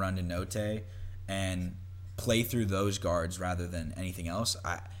 give some more run to Notte, and play through those guards rather than anything else.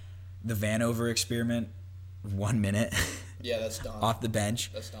 The Vanover experiment, 1 minute. Yeah, that's done. Off the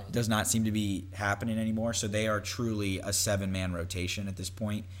bench. That's done. Does not seem to be happening anymore. So they are truly a 7-man rotation at this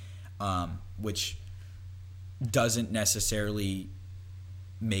point, which doesn't necessarily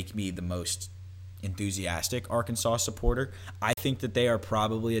make me the most enthusiastic Arkansas supporter. I think that they are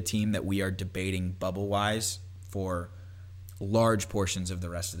probably a team that we are debating bubble-wise for large portions of the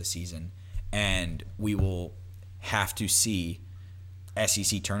rest of the season, and we will have to see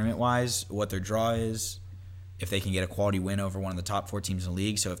SEC tournament-wise what their draw is, if they can get a quality win over one of the top 4 teams in the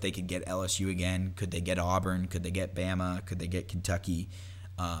league. So if they could get LSU again, could they get Auburn? Could they get Bama? Could they get Kentucky?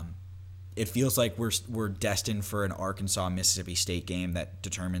 It feels like we're destined for an Arkansas-Mississippi State game that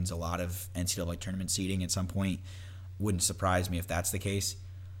determines a lot of NCAA tournament seeding at some point. Wouldn't surprise me if that's the case.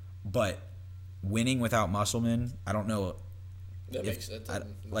 But winning without Musselman, I don't know.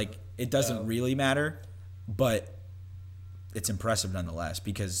 It doesn't really matter, but it's impressive nonetheless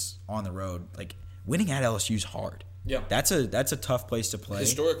because on the road, like winning at LSU is hard. Yeah, that's a tough place to play.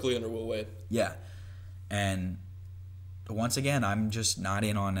 Historically under Will Wade. Yeah, and once again, I'm just not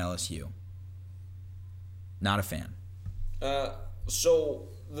in on LSU. Not a fan. So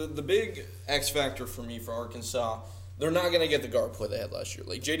the big X factor for me for Arkansas, they're not going to get the guard play they had last year.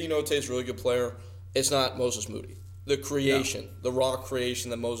 Like J.D. Notae is a really good player. It's not Moses Moody. The creation, the raw creation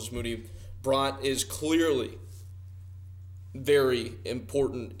that Moses Moody brought is clearly very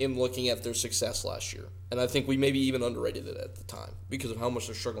important in looking at their success last year. And I think we maybe even underrated it at the time because of how much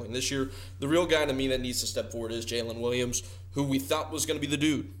they're struggling this year. The real guy to me that needs to step forward is Jalen Williams, who we thought was going to be the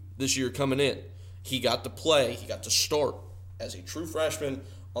dude this year coming in. He got to play. He got to start as a true freshman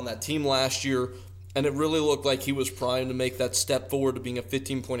on that team last year, and it really looked like he was primed to make that step forward to being a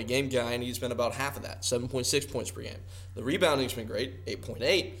 15-point-a-game guy, and he's been about half of that, 7.6 points per game. The rebounding's been great,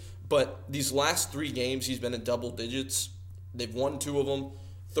 8.8, but these last 3 games he's been in double digits. They've won 2 of them,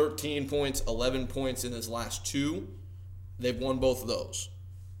 13 points, 11 points in his last 2. They've won both of those.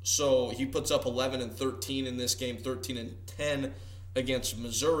 So he puts up 11 and 13 in this game, 13 and 10 against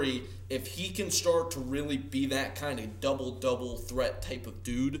Missouri. If he can start to really be that kind of double-double threat type of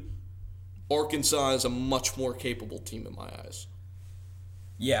dude, Arkansas is a much more capable team in my eyes.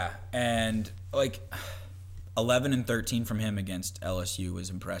 Yeah, and like 11 and 13 from him against LSU was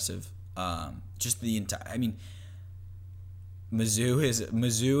impressive. Just the entire, I mean,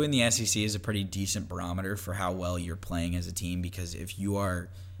 Mizzou in the SEC is a pretty decent barometer for how well you're playing as a team, because if you are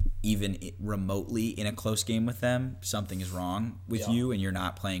even remotely in a close game with them, something is wrong with you and you're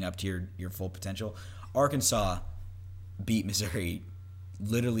not playing up to your full potential. Arkansas beat Missouri,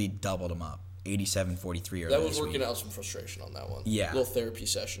 literally doubled them up, 87-43. That was working out some frustration on that one. Yeah. Little therapy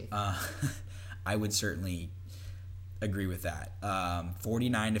session. I would certainly agree with that.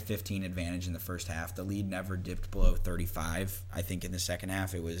 49-15 advantage in the first half. The lead never dipped below 35. I think in the second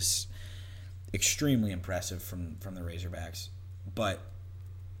half it was extremely impressive from the Razorbacks. But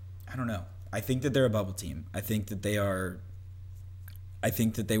I don't know. I think that they're a bubble team. I think that they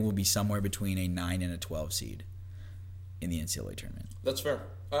will be somewhere between a 9 and a 12 seed in the NCAA tournament. That's fair.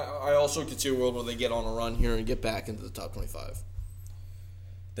 I also could see a world where they get on a run here and get back into the top 25.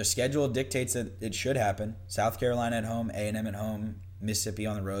 Their schedule dictates that it should happen. South Carolina at home, A&M at home, Mississippi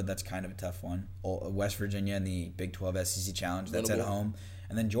on the road. That's kind of a tough one. West Virginia in the Big 12 SEC Challenge. That's at home.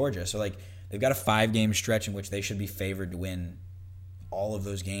 And then Georgia. So, like, they've got a 5-game stretch in which they should be favored to win all of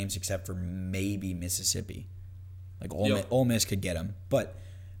those games except for maybe Mississippi. Like, Ole Miss could get them. But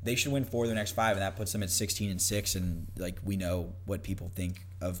they should win 4 of their next 5, and that puts them at 16-6. And, like, we know what people think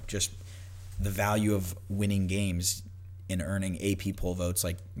of just the value of winning games in earning AP poll votes.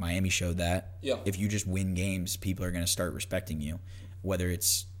 Like Miami showed that. Yeah. If you just win games, people are going to start respecting you, whether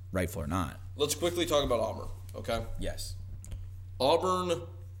it's rightful or not. Let's quickly talk about Auburn, okay? Yes. Auburn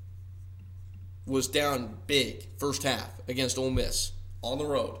was down big first half against Ole Miss on the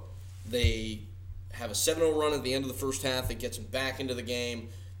road. They have a 7-0 run at the end of the first half that gets them back into the game.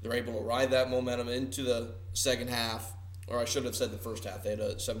 They're able to ride that momentum into the second half. Or I should have said the first half. They had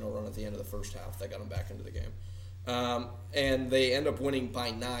a 7-0 run at the end of the first half that got them back into the game. And they end up winning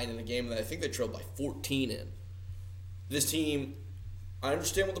by 9 in a game that I think they trailed by 14 in. This team, I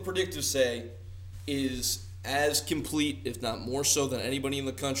understand what the predictors say, is as complete, if not more so, than anybody in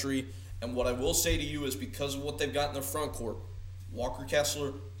the country. And what I will say to you is because of what they've got in their front court, Walker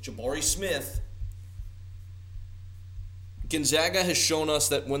Kessler, Jabari Smith, Gonzaga has shown us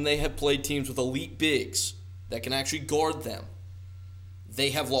that when they have played teams with elite bigs that can actually guard them, they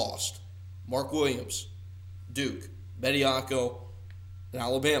have lost. Mark Williams, Duke, Bediako, and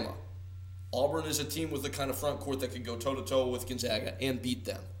Alabama. Auburn is a team with the kind of front court that can go toe-to-toe with Gonzaga and beat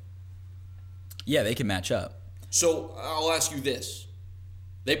them. Yeah, they can match up. So I'll ask you this.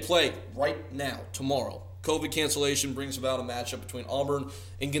 They play right now, tomorrow, COVID cancellation brings about a matchup between Auburn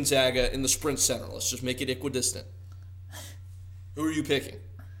and Gonzaga in the Sprint Center. Let's just make it equidistant. Who are you picking?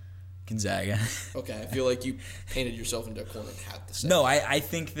 Gonzaga. Okay, I feel like you painted yourself into a corner and had to say. No, I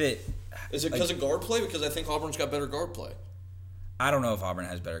think that... Is it because of guard play? Because I think Auburn's got better guard play. I don't know if Auburn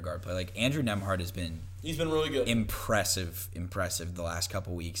has better guard play. Like, Andrew Nemhard has been... He's been really good. Impressive the last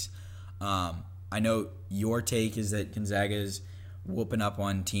couple weeks. I know your take is that Gonzaga is whooping up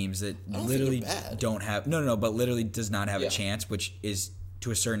on teams that literally don't have... No, but literally does not have a chance, which is,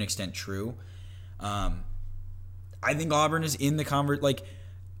 to a certain extent, true. I think Auburn is in the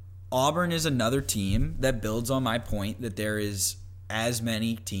Auburn is another team that builds on my point that there is as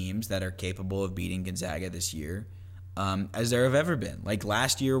many teams that are capable of beating Gonzaga this year as there have ever been. Like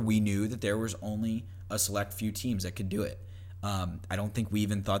last year, we knew that there was only a select few teams that could do it. I don't think we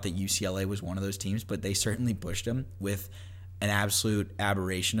even thought that UCLA was one of those teams, but they certainly pushed them with an absolute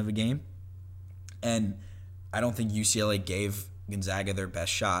aberration of a game. And I don't think UCLA gave Gonzaga their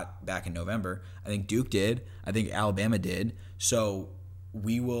best shot back in November. I think Duke did. I think Alabama did. So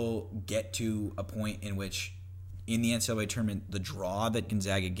we will get to a point in which in the NCAA tournament, the draw that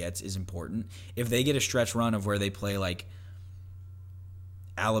Gonzaga gets is important. If they get a stretch run of where they play like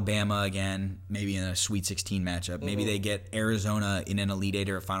Alabama again, maybe in a Sweet 16 matchup, maybe they get Arizona in an Elite Eight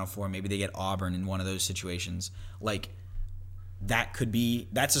or a Final Four, maybe they get Auburn in one of those situations, like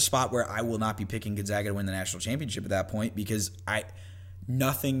that's a spot where I will not be picking Gonzaga to win the national championship at that point because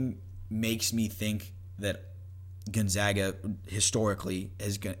nothing makes me think that Gonzaga historically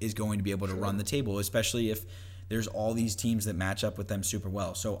is going to be able to run the table, especially if there's all these teams that match up with them super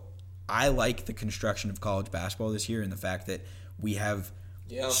well. So I like the construction of college basketball this year and the fact that we have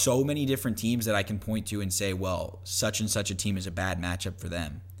so many different teams that I can point to and say, well, such and such a team is a bad matchup for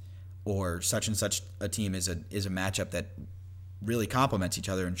them, or such and such a team is a matchup that really complements each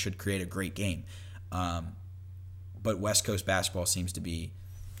other and should create a great game. But West Coast basketball seems to be,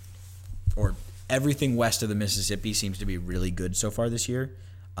 or everything west of the Mississippi seems to be really good so far this year.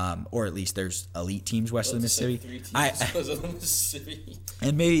 Or at least there's elite teams west of the Mississippi. 3 teams west of the Mississippi.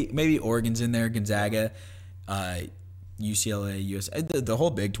 And maybe Oregon's in there, Gonzaga, UCLA, USC. The whole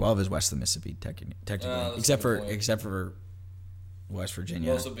Big 12 is west of the Mississippi, technically, except for West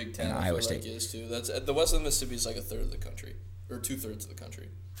Virginia. Also, Big Ten, and Iowa State is too. That's the west of the Mississippi is like a third of the country, or 2/3 of the country.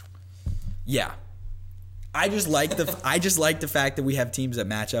 Yeah, I just like the fact that we have teams that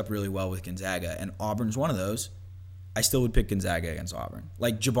match up really well with Gonzaga, and Auburn's one of those. I still would pick Gonzaga against Auburn.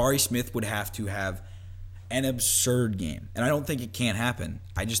 Like Jabari Smith would have to have an absurd game, and I don't think it can't happen.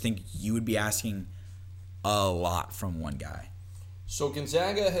 I just think you would be asking a lot from one guy. So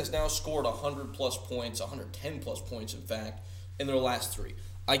Gonzaga has now scored 100-plus points, 110-plus points, in fact, in their last 3.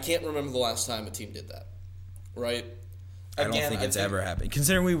 I can't remember the last time a team did that, right? I don't think it's ever happened.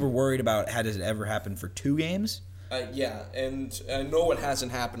 Considering we were worried about had it ever happened for 2 games? Yeah, and I know it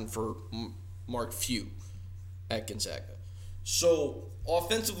hasn't happened for Mark Few at Gonzaga. So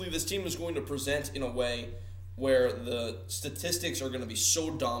offensively, this team is going to present in a way where the statistics are going to be so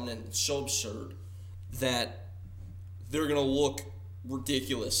dominant and so absurd that they're going to look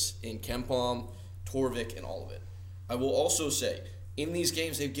ridiculous in KenPom, Torvik, and all of it. I will also say, in these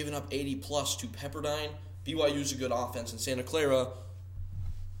games, they've given up 80-plus to Pepperdine. BYU's a good offense, and Santa Clara,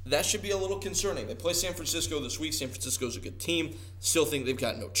 that should be a little concerning. They play San Francisco this week. San Francisco's a good team. Still think they've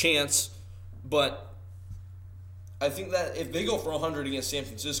got no chance. But I think that if they go for 100 against San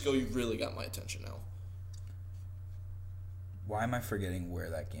Francisco, you've really got my attention now. Why am I forgetting where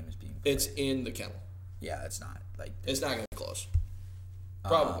that game is being played? It's in the Kennel. Yeah, it's not. It's not going to be close.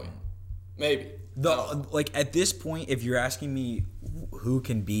 Probably. Maybe. At this point, if you're asking me who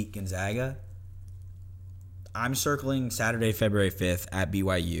can beat Gonzaga, I'm circling Saturday, February 5th at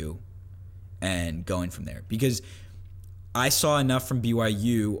BYU and going from there. Because I saw enough from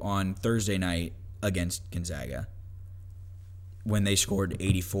BYU on Thursday night against Gonzaga when they scored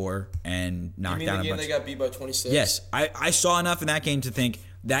 84 and knocked down a bunch. You mean the game they got beat by 26? Yes. I saw enough in that game to think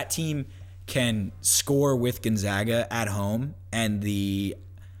that team can score with Gonzaga at home, and maybe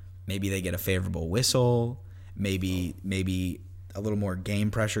they get a favorable whistle, maybe a little more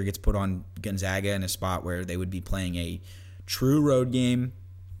game pressure gets put on Gonzaga in a spot where they would be playing a true road game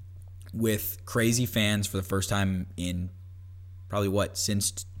with crazy fans for the first time in probably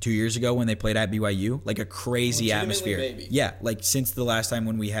since 2 years ago when they played at BYU, like a crazy atmosphere. Maybe. Yeah, like since the last time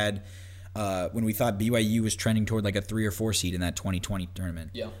when we had when we thought BYU was trending toward like a 3 or 4 seed in that 2020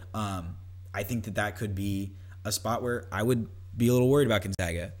 tournament. Yeah. I think that could be a spot where I would be a little worried about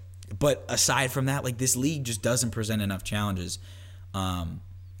Gonzaga. But aside from that, like this league just doesn't present enough challenges. And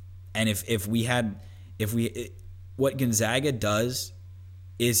what Gonzaga does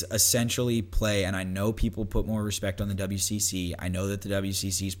is essentially play, and I know people put more respect on the WCC. I know that the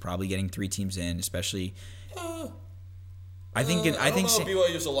WCC is probably getting 3 teams in, especially. I think don't know if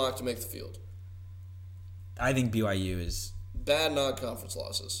BYU's a lock to make the field. I think BYU is bad non-conference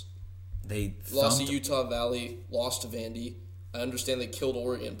losses. They lost to Utah Valley, lost to Vandy. I understand they killed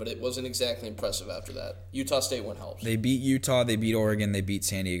Oregon, but it wasn't exactly impressive after that. Utah State win helps. They beat Utah, they beat Oregon, they beat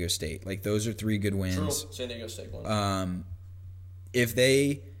San Diego State. Like, those are 3 good wins. True. San Diego State won.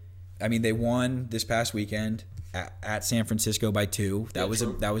 They won this past weekend at San Francisco by 2. That was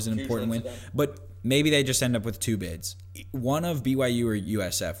an important win. But maybe they just end up with 2 bids. One of BYU or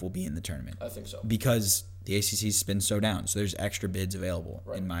USF will be in the tournament. I think so. Because the ACC's been so down. So there's extra bids available,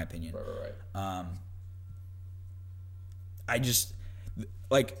 in my opinion. Right. I just,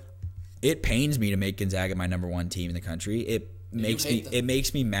 it pains me to make Gonzaga my number 1 team in the country. It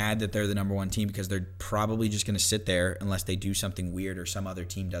makes me mad that they're the number 1 team because they're probably just going to sit there unless they do something weird or some other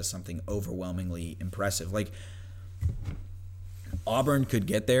team does something overwhelmingly impressive. Like, Auburn could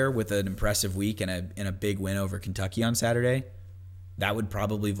get there with an impressive week and a big win over Kentucky on Saturday. That would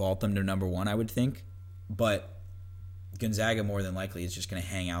probably vault them to number 1, I would think. But Gonzaga more than likely is just going to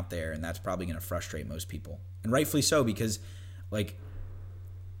hang out there, and that's probably going to frustrate most people. And rightfully so, because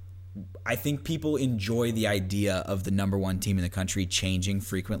I think people enjoy the idea of the number 1 team in the country changing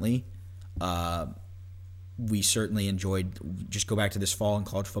frequently. We certainly enjoyed, just go back to this fall in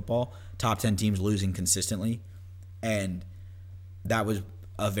college football, top 10 teams losing consistently. And that was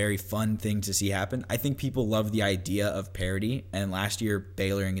a very fun thing to see happen. I think people love the idea of parity, and last year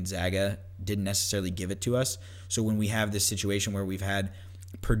Baylor and Gonzaga didn't necessarily give it to us. So when we have this situation where we've had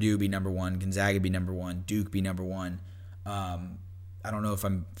Purdue be number 1, Gonzaga be number 1, Duke be number 1, I don't know if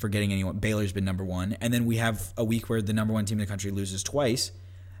I'm forgetting anyone. Baylor's been number 1, and then we have a week where the number 1 team in the country loses twice.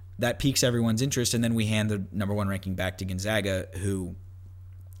 That piques everyone's interest, and then we hand the number 1 ranking back to Gonzaga, who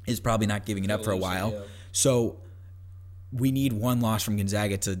is probably not giving it up for a while. Yeah. So we need 1 loss from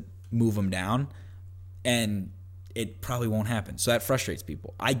Gonzaga to move them down, and it probably won't happen. So that frustrates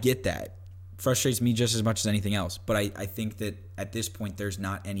people. I get that. Frustrates me just as much as anything else. But I think that at this point there's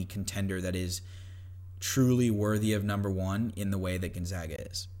not any contender that is truly worthy of number 1 in the way that Gonzaga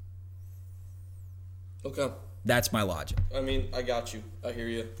is. Okay. That's my logic. I mean, I got you. I hear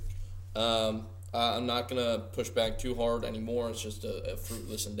you. I'm not going to push back too hard anymore. It's just a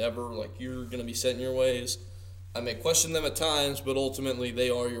fruitless endeavor. Like, you're going to be set in your ways. I may question them at times, but ultimately they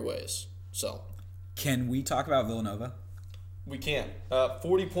are your ways. So, can we talk about Villanova? We can.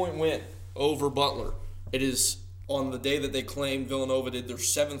 40-point win over Butler. It is on the day that they claim Villanova did their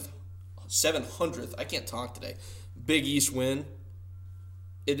 700th, I can't talk today, Big East win.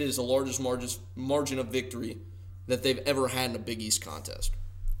 It is the largest margin of victory that they've ever had in a Big East contest.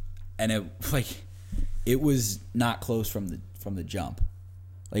 And it was not close from the jump.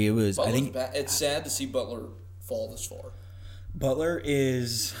 Like, it was. Butler's I think bad. It's sad to see Butler fall this far. Butler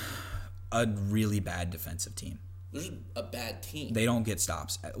is a really bad defensive team. There's a bad team. They don't get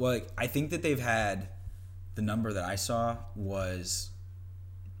stops. Well, I think that they've had, the number that I saw was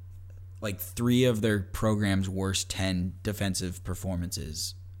 3 of their program's worst 10 defensive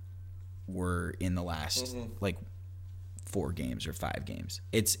performances were in the last 4 games or 5 games.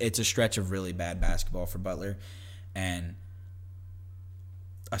 It's a stretch of really bad basketball for Butler, and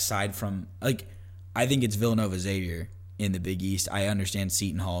aside from I think it's Villanova Xavier in the Big East. I understand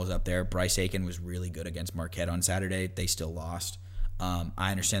Seton Hall is up there. Bryce Aiken was really good against Marquette on Saturday. They still lost. I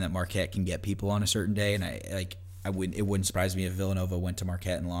understand that Marquette can get people on a certain day, and it wouldn't surprise me if Villanova went to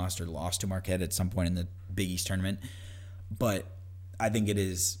Marquette and lost, or lost to Marquette at some point in the Big East tournament. But I think it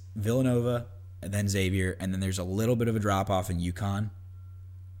is Villanova and then Xavier, and then there's a little bit of a drop-off in UConn.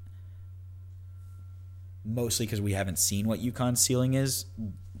 Mostly because we haven't seen what UConn's ceiling is,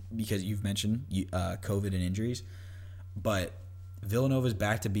 because you've mentioned COVID and injuries. But Villanova's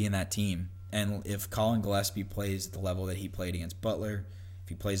back to being that team. And if Colin Gillespie plays at the level that he played against Butler, if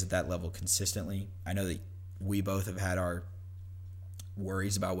he plays at that level consistently, I know that we both have had our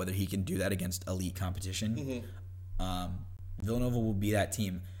worries about whether he can do that against elite competition. Villanova will be that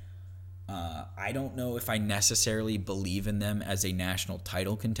team. I don't know if I necessarily believe in them as a national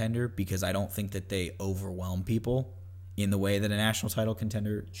title contender, because I don't think that they overwhelm people in the way that a national title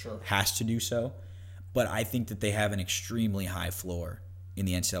contender has to do so. But I think that they have an extremely high floor in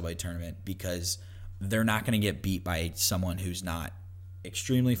the NCAA tournament, because they're not going to get beat by someone who's not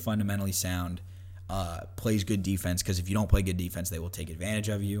extremely fundamentally sound, plays good defense, because if you don't play good defense, they will take advantage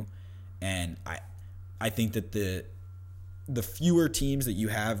of you. And I think that the fewer teams that you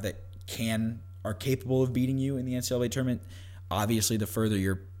have that are capable of beating you in the NCAA tournament, obviously the further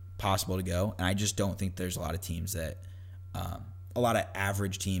you're possible to go. And I just don't think there's a lot of teams that a lot of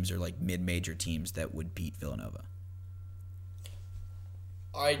average teams or like mid-major teams that would beat Villanova.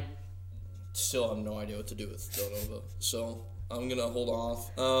 I still have no idea what to do with Villanova, so I'm going to hold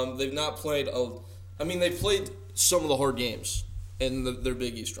off. They've not played they've played some of the hard games in their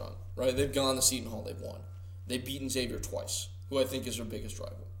Big East run, right? They've gone to Seton Hall, they've won. They've beaten Xavier twice, who I think is their biggest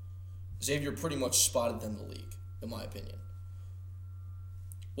rival. Xavier pretty much spotted them in the league, in my opinion.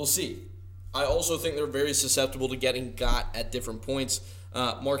 We'll see. I also think they're very susceptible to getting got at different points.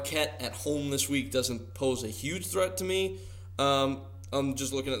 Marquette at home this week doesn't pose a huge threat to me. I'm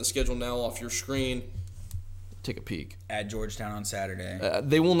just looking at the schedule now off your screen. Take a peek. At Georgetown on Saturday.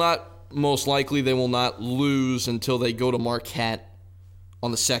 They will not, most likely, they will not lose until they go to Marquette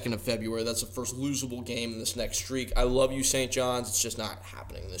on the 2nd of February. That's the first losable game in this next streak. I love you, St. John's. It's just not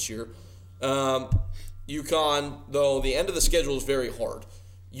happening this year. UConn, though, the end of the schedule is very hard.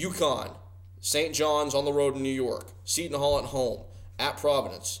 UConn, St. John's on the road in New York, Seton Hall at home, at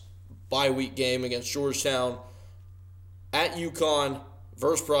Providence, bye-week game against Georgetown, at UConn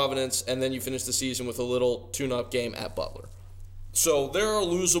versus Providence, and then you finish the season with a little tune-up game at Butler. So there are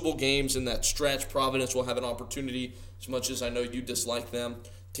losable games in that stretch. Providence will have an opportunity, as much as I know you dislike them,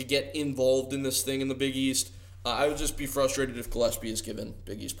 to get involved in this thing in the Big East. I would just be frustrated if Gillespie is given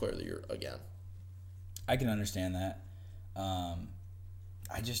Big East Player of the Year again. I can understand that.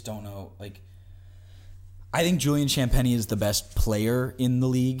 I just don't know. I think Julian Champagny is the best player in the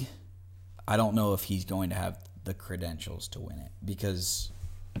league. I don't know if he's going to have the credentials to win it because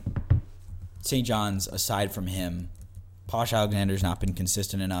St. John's, aside from him, Posh Alexander's not been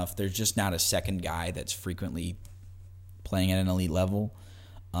consistent enough. There's just not a second guy that's frequently playing at an elite level,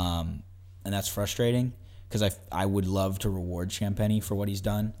 and that's frustrating because I would love to reward Champagny for what he's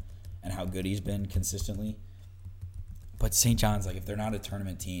done and how good he's been consistently. But St. John's, if they're not a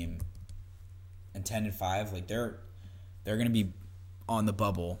tournament team and 10-5, they're going to be on the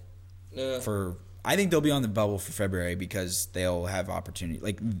bubble for. I think they'll be on the bubble for February because they'll have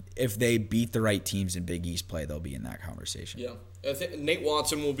opportunity. If they beat the right teams in Big East play, they'll be in that conversation. Yeah. I think Nate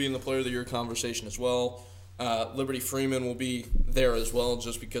Watson will be in the Player of the Year conversation as well. Liberty Freeman will be there as well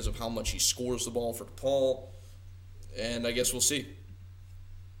just because of how much he scores the ball for DePaul. And I guess we'll see.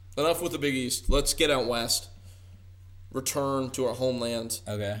 Enough with the Big East. Let's get out west. Return to our homeland.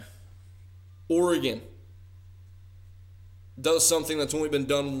 Okay. Oregon does something that's only been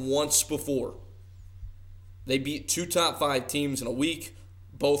done once before. They beat 2 top 5 teams in a week,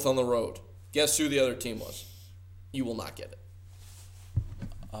 both on the road. Guess who the other team was? You will not get it.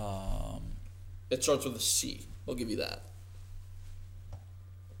 It starts with a C. I'll give you that.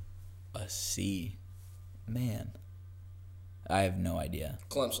 A C. Man. I have no idea.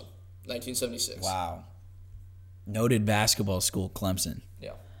 Clemson, 1976. Wow. Noted basketball school, Clemson.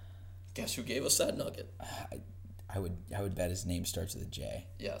 Yeah. Guess who gave us that nugget? I would bet his name starts with a J.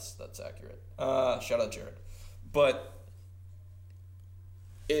 Yes, that's accurate. Shout out Jared. But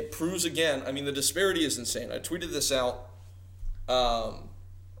it proves again, the disparity is insane. I tweeted this out.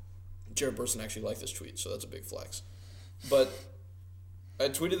 Jared Burson actually liked this tweet, so that's a big flex. But I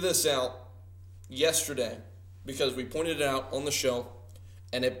tweeted this out yesterday because we pointed it out on the show,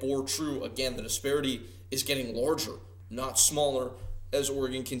 and it bore true. Again, the disparity is getting larger, not smaller, as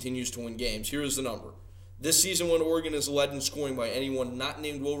Oregon continues to win games. Here's the number. This season, when Oregon is led in scoring by anyone not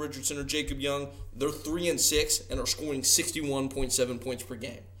named Will Richardson or Jacob Young, they're 3-6 and are scoring 61.7 points per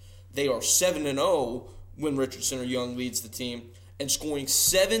game. They are 7-0 when Richardson or Young leads the team and scoring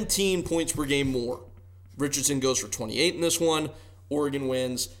 17 points per game more. Richardson goes for 28 in this one. Oregon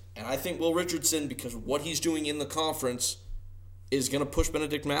wins. And I think Will Richardson, because of what he's doing in the conference, is going to push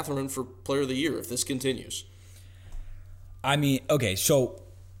Benedict Mathurin for Player of the Year if this continues. Okay, so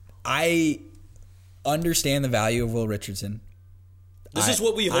I understand the value of Will Richardson. This is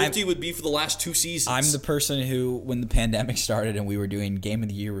what we hoped he would be for the last 2 seasons. I'm the person who, when the pandemic started and we were doing Game of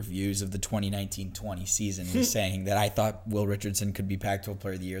the Year reviews of the 2019-20 season, was saying that I thought Will Richardson could be Pac-12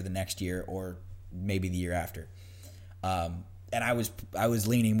 Player of the Year the next year or maybe the year after. And I was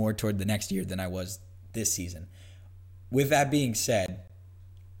leaning more toward the next year than I was this season. With that being said,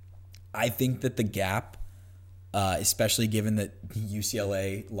 I think that the gap, especially given that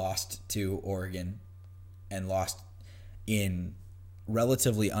UCLA lost to Oregon and lost in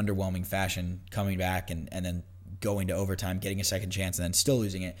relatively underwhelming fashion, coming back and then going to overtime, getting a second chance, and then still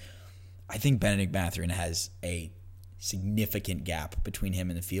losing it, I think Benedict Mathurin has a significant gap between him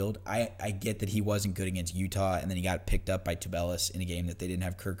and the field. I get that he wasn't good against Utah, and then he got picked up by Tubelis in a game that they didn't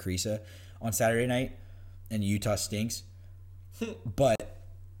have Kirk Kriisa on Saturday night, and Utah stinks. But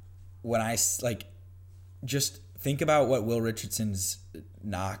when just think about what Will Richardson's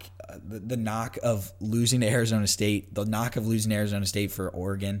knock, the knock of losing to Arizona State, the knock of losing to Arizona State for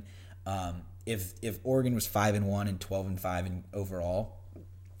Oregon. If Oregon was 5-1 and 12-5 in overall,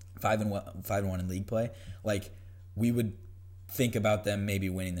 5-1 in league play, like we would think about them maybe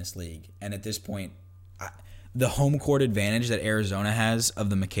winning this league. And at this point, the home court advantage that Arizona has of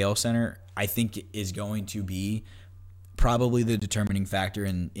the McHale Center, I think, is going to be probably the determining factor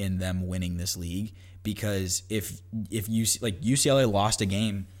in them winning this league. Because if UCLA lost a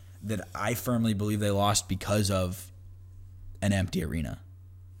game that I firmly believe they lost because of an empty arena.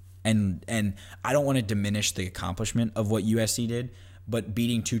 And I don't want to diminish the accomplishment of what USC did, but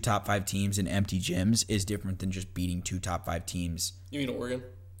beating 2 top 5 teams in empty gyms is different than just beating 2 top 5 teams. You mean Oregon?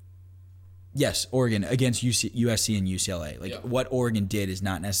 Yes, Oregon against USC and UCLA. What Oregon did is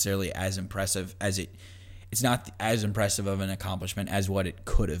not necessarily as impressive as it's not as impressive of an accomplishment as what it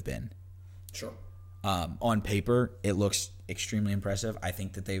could have been. Sure. On paper, it looks extremely impressive. I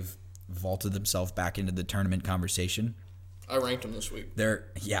think that they've vaulted themselves back into the tournament conversation. I ranked them this week.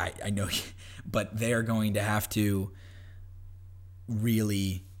 I know, but they're going to have to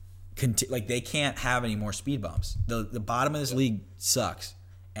really they can't have any more speed bumps. The bottom of this league sucks,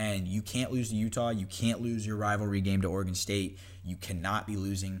 and you can't lose to Utah. You can't lose your rivalry game to Oregon State. You cannot be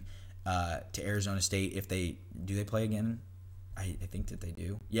losing to Arizona State if they play again. I think that they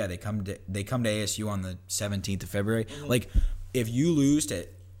do. Yeah, they come to ASU on the 17th of February. Mm-hmm. Like, if you lose to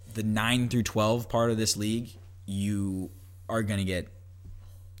the 9 through 12 part of this league, you're going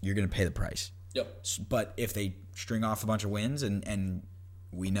to pay the price. Yep. But if they string off a bunch of wins, and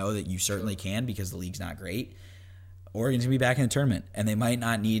we know that you certainly can because the league's not great, Oregon's going to be back in the tournament, and they might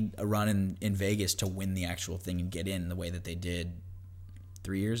not need a run in Vegas to win the actual thing and get in the way that they did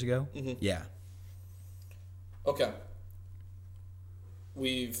 3 years ago. Mm-hmm. Yeah. Okay.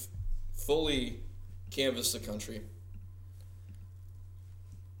 We've fully canvassed the country.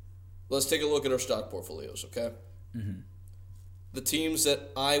 Let's take a look at our stock portfolios, okay? Mm-hmm. The teams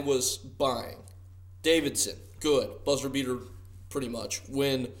that I was buying. Davidson, good. Buzzer beater, pretty much.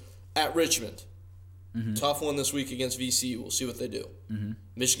 Win at Richmond. Mm-hmm. Tough one this week against VCU. We'll see what they do. Mm-hmm.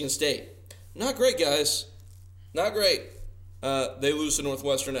 Michigan State. Not great, guys. Not great. They lose to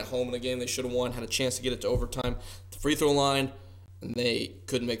Northwestern at home in a game they should have won. Had a chance to get it to overtime. The free throw line, and they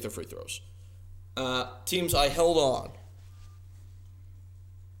couldn't make their free throws. Teams I held on.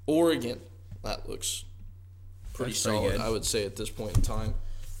 Oregon. That looks pretty solid, I would say, at this point in time.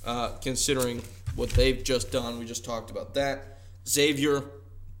 Considering what they've just done. We just talked about that. Xavier.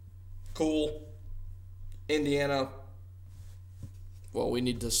 Cool. Indiana. Well, we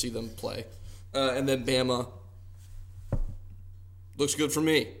need to see them play. And then Bama. Looks good for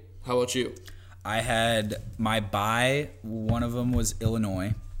me. How about you? I had my buy. One of them was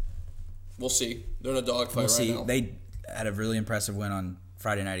Illinois. We'll see. They're in a dogfight right now. They had a really impressive win on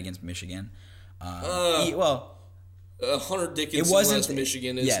Friday night against Michigan. Hunter Dickinson against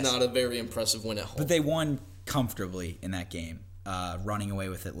Michigan is not a very impressive win at home. But they won comfortably in that game, running away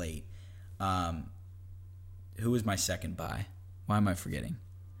with it late. Who was my second buy? Why am I forgetting?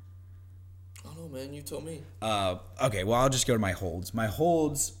 I don't know, man. You told me. Okay, well, I'll just go to my holds. My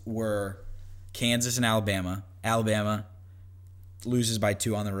holds were Kansas and Alabama. Alabama loses by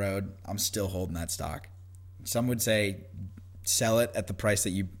 2 on the road. I'm still holding that stock. Some would say sell it at the price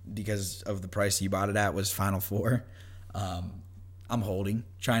that because of the price you bought it at was Final Four. I'm holding,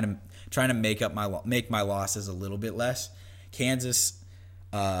 trying to make my losses a little bit less. Kansas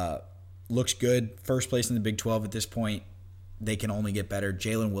looks good. First place in the Big 12 at this point. They can only get better.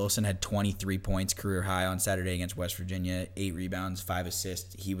 Jalen Wilson had 23 points, career high on Saturday against West Virginia, 8 rebounds, 5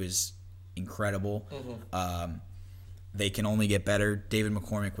 assists. He was incredible. Mm-hmm. They can only get better. David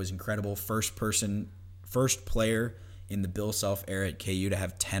McCormick was incredible. First player in the Bill Self era at KU to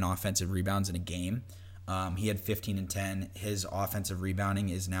have 10 offensive rebounds in a game. He had 15 and 10. His offensive rebounding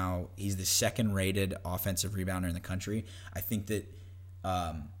he's the second rated offensive rebounder in the country. I think that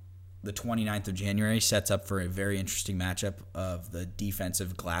the 29th of January sets up for a very interesting matchup of the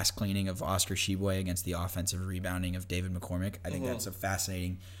defensive glass cleaning of Oscar Tshiebwe against the offensive rebounding of David McCormick. I think that's a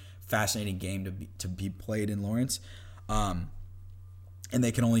fascinating game to be played in Lawrence. And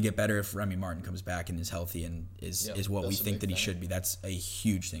they can only get better if Remy Martin comes back and is healthy and is what we think that he should be. That's a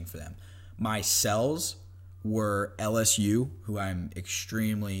huge thing for them. My sells were LSU, who I'm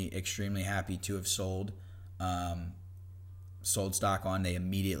extremely, extremely happy to have sold stock on. They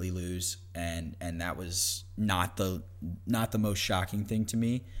immediately lose, and that was not the most shocking thing to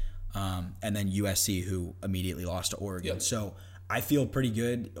me. And then USC, who immediately lost to Oregon. Yep. So I feel pretty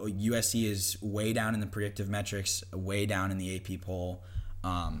good. USC is way down in the predictive metrics, way down in the AP poll.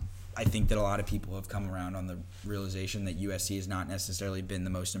 I think that a lot of people have come around on the realization that USC has not necessarily been the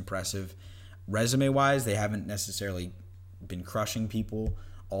most impressive resume-wise. They haven't necessarily been crushing people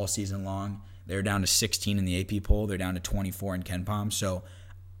all season long. They're down to 16 in the AP poll. They're down to 24 in KenPom. So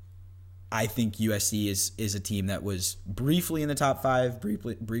I think USC is a team that was briefly in the top 5,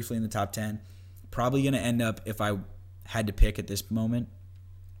 briefly in the top 10. Probably going to end up, if I had to pick at this moment,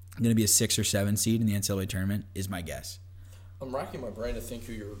 going to be a 6 or 7 seed in the NCAA tournament is my guess. I'm racking my brain to think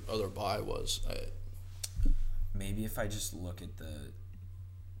who your other bye was. Maybe if I just look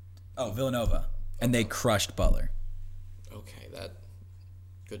at Villanova. And they crushed Butler. Okay,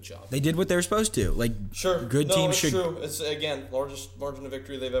 good job. They did what they were supposed to. Like, sure. Good no, teams it's should. True. It's, again, largest margin of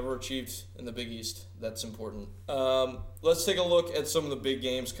victory they've ever achieved in the Big East. That's important. Let's take a look at some of the big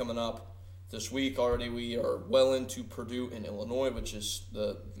games coming up this week. Already we are well into Purdue and Illinois, which is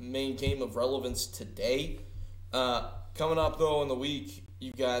the main game of relevance today. Coming up, though, in the week,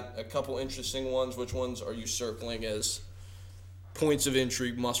 you've got a couple interesting ones. Which ones are you circling as points of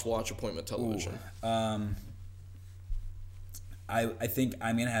intrigue, must-watch appointment television? I think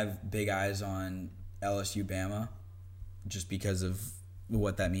I'm going to have big eyes on LSU Bama just because of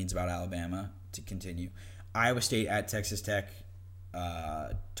what that means about Alabama to continue. Iowa State at Texas Tech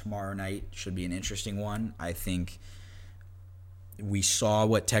tomorrow night should be an interesting one. I think we saw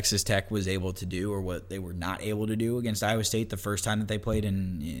what Texas Tech was able to do or what they were not able to do against Iowa State the first time that they played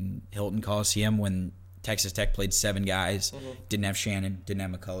in Hilton Coliseum when Texas Tech played 7 guys, didn't have Shannon, didn't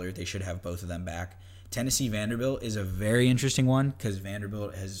have McCullough. They should have both of them back. Tennessee Vanderbilt is a very interesting one because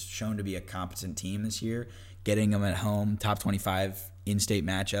Vanderbilt has shown to be a competent team this year. Getting them at home, top 25 in-state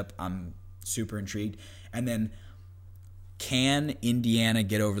matchup, I'm super intrigued. And then can Indiana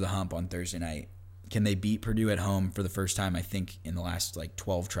get over the hump on Thursday night? Can they beat Purdue at home for the first time, I think, in the last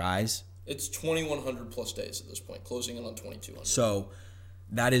 12 tries? It's 2,100 plus days at this point, closing in on 2,200. So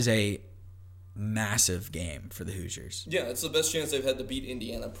that is a massive game for the Hoosiers. Yeah, it's the best chance they've had to beat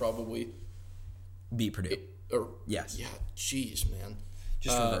Indiana, probably. Beat Purdue. Yes. Yeah, jeez, man.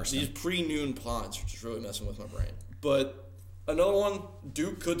 Just reverse these pre-noon pods are just really messing with my brain. But another one,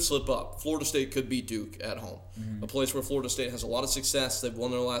 Duke could slip up. Florida State could beat Duke at home. A place where Florida State has a lot of success. They've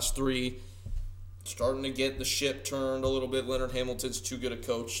won their last 3. Starting to get the ship turned a little bit. Leonard Hamilton's too good a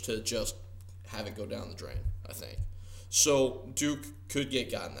coach to just have it go down the drain, I think. So Duke could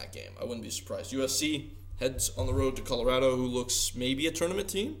get got in that game. I wouldn't be surprised. USC heads on the road to Colorado, who looks maybe a tournament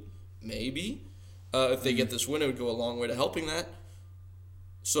team. Maybe. If they get this win, it would go a long way to helping that.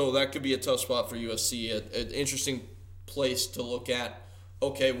 So that could be a tough spot for USC. An interesting place to look at.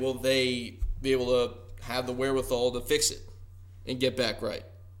 Okay, will they be able to have the wherewithal to fix it and get back right?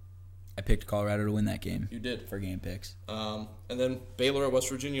 I picked Colorado to win that game. You did. For game picks. And then Baylor at West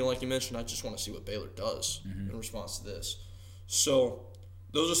Virginia, like you mentioned, I just want to see what Baylor does in response to this. So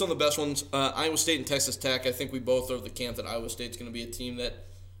those are some of the best ones. Iowa State and Texas Tech, I think we both are of the camp that Iowa State's going to be a team that,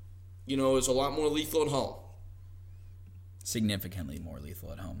 is a lot more lethal at home. Significantly more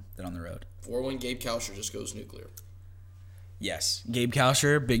lethal at home than on the road. 4-1 Gabe Kalsher just goes nuclear. Yes. Gabe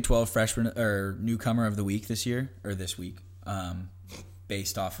Kalsher, Big 12 freshman or newcomer of the week this week.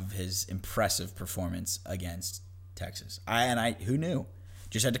 Based off of his impressive performance against Texas. Who knew?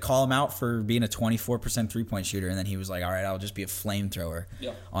 Just had to call him out for being a 24% three-point shooter, and then he was like, all right, I'll just be a flamethrower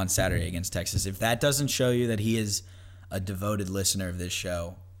on Saturday against Texas. If that doesn't show you that he is a devoted listener of this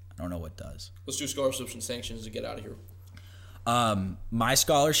show, I don't know what does. Let's do scholarships and sanctions to get out of here. My first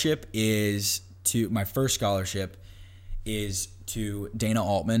scholarship is to Dana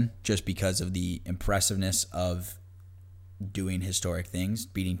Altman, just because of the impressiveness of doing historic things,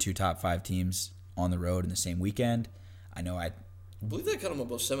 beating 2 top 5 teams on the road in the same weekend. I believe that got him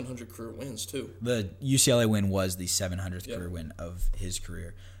above 700 career wins, too. The UCLA win was the 700th career win of his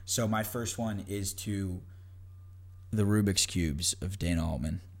career. So my first one is to the Rubik's Cubes of Dana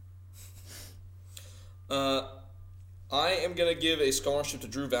Altman. I am going to give a scholarship to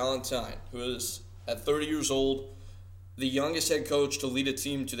Drew Valentine, who is, at 30 years old, the youngest head coach to lead a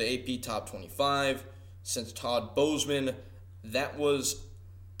team to the AP Top 25 since Todd Bozeman. That was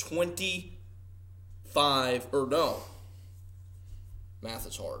 25, math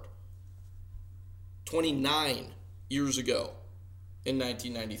is hard, 29 years ago in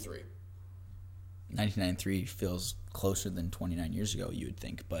 1993. 1993 feels closer than 29 years ago, you would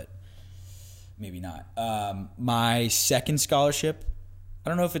think, but maybe not. My second scholarship, I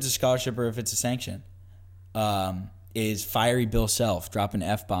don't know if it's a scholarship or if it's a sanction, is Fiery Bill Self, dropping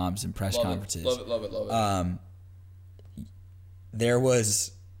F-bombs in press conferences. Love it. There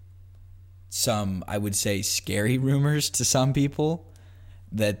was some, I would say, scary rumors to some people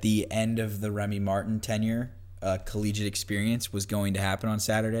that the end of the Remy Martin tenure collegiate experience was going to happen on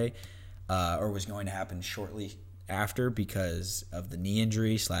Saturday, or was going to happen shortly after because of the knee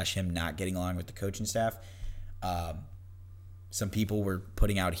injury / him not getting along with the coaching staff. Some people were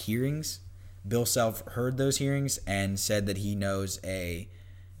putting out hearings. Bill Self heard those hearings and said that he knows a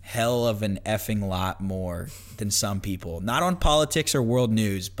hell of an effing lot more than some people. Not on politics or world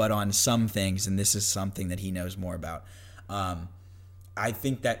news, but on some things, and this is something that he knows more about. I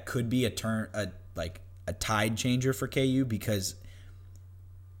think that could be a tide changer for KU because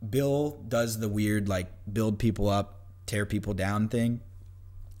Bill does the weird build people up, tear people down thing.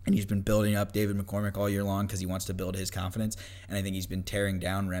 And he's been building up David McCormick all year long because he wants to build his confidence. And I think he's been tearing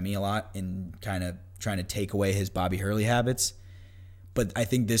down Remy a lot and kind of trying to take away his Bobby Hurley habits. But I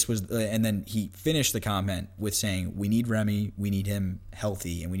think this was, and then he finished the comment with saying, we need Remy, we need him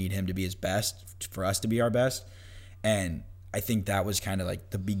healthy, and we need him to be his best for us to be our best. And I think that was kind of like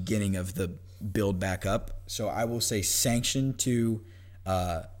the beginning of the build back up. So I will say sanction to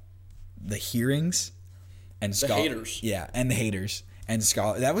the hearings and the haters. Yeah, and the haters. And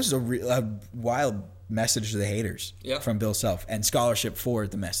that was a wild message to the haters from Bill Self, and scholarship for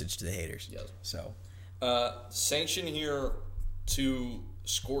the message to the haters. Yes. So, sanction here to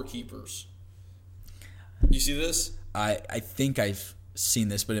scorekeepers. You see this? I think I've seen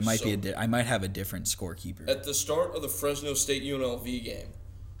this, but it might be I might have a different scorekeeper. At the start of the Fresno State UNLV game,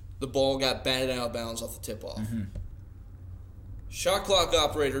 the ball got batted out of bounds off the tip-off. Mm-hmm. Shot clock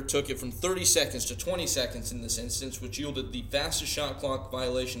operator took it from 30 seconds to 20 seconds in this instance, which yielded the fastest shot clock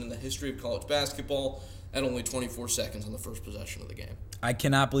violation in the history of college basketball at only 24 seconds on the first possession of the game. I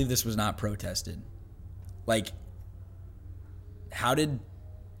cannot believe this was not protested. How did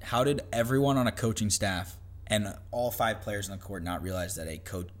everyone on a coaching staff and all 5 players on the court not realize that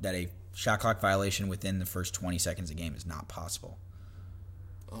a shot clock violation within the first 20 seconds of the game is not possible?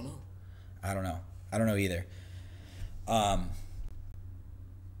 I don't know. I don't know either.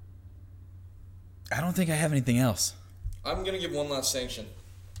 I don't think I have anything else. I'm going to give one last sanction.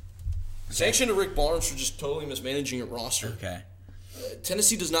 Sanction to Rick Barnes for just totally mismanaging a roster. Okay.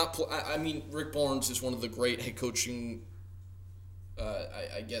 Tennessee does not play. I mean, Rick Barnes is one of the great head coaching,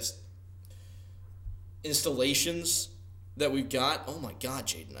 I guess, installations that we've got. Oh, my God,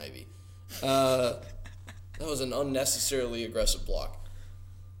 Jaden Ivey. That was an unnecessarily aggressive block.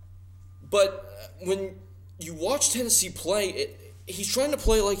 But when you watch Tennessee play, he's trying to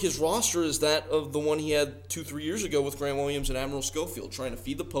play like his roster is that of the one he had 2-3 years ago with Grant Williams and Admiral Schofield, trying to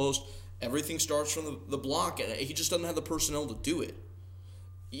feed the post. Everything starts from the block, and he just doesn't have the personnel to do it.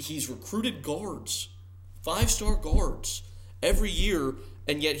 He's recruited guards, 5-star guards, every year,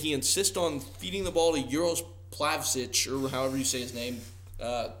 and yet he insists on feeding the ball to Uros Plavsic, or however you say his name.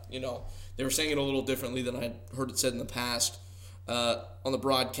 They were saying it a little differently than I had heard it said in the past on the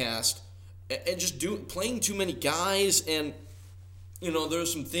broadcast. And just playing too many guys, and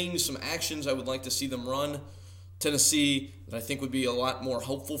there's some things, some actions I would like to see them run. Tennessee, that I think would be a lot more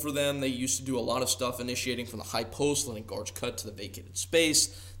helpful for them. They used to do a lot of stuff initiating from the high post, letting guards cut to the vacated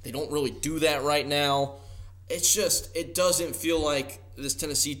space. They don't really do that right now. It doesn't feel like this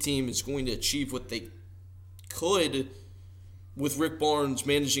Tennessee team is going to achieve what they could with Rick Barnes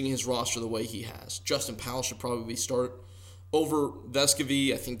managing his roster the way he has. Justin Powell should probably start over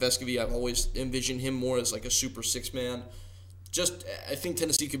Vescovi. I think Vescovi, I've always envisioned him more as like a super 6-man. I think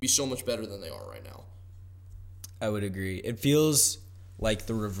Tennessee could be so much better than they are right now. I would agree. It feels like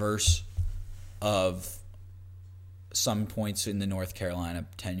the reverse of some points in the North Carolina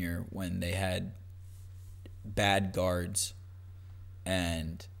tenure when they had bad guards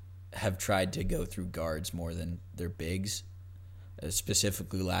and have tried to go through guards more than their bigs.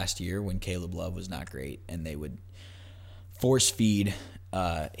 Specifically last year when Caleb Love was not great and they would force feed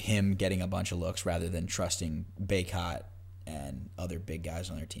him getting a bunch of looks rather than trusting Baycott and other big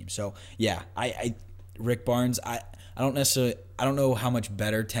guys on their team. So, yeah, Rick Barnes, I don't know how much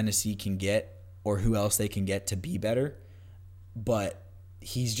better Tennessee can get or who else they can get to be better, but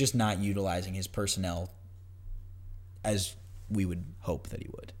he's just not utilizing his personnel as we would hope that he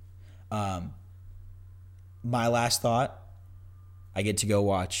would. My last thought, I get to go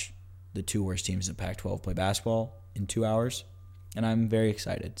watch the 2 worst teams in the Pac-12 play basketball in 2 hours, and I'm very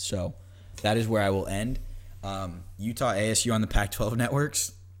excited. So that is where I will end. Utah ASU on the Pac-12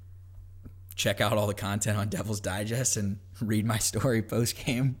 networks. Check out all the content on Devil's Digest and read my story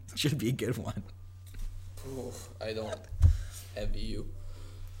post-game. It should be a good one. Oof, I don't envy you.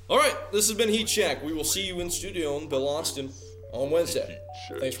 All right, this has been Heat Check. We will see you in studio in Bill Austin on Wednesday.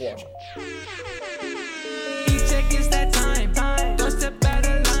 Thanks for watching. Heat check is that time. Don't step out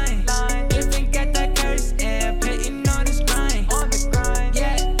of line. If you get that curse, yeah, pitting on this grind.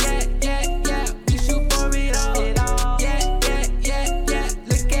 Yeah, we shoot for it all.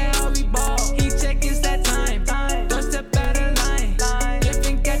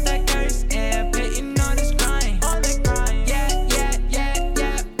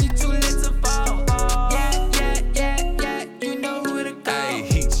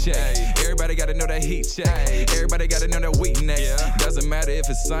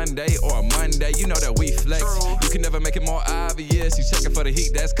 it's Sunday or a Monday, you know that we flex. You can never make it more obvious. You checking for the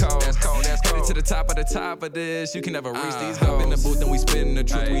heat, that's cold. Headed to the top of this, you can never reach these goals. Hop in the booth and we spitting the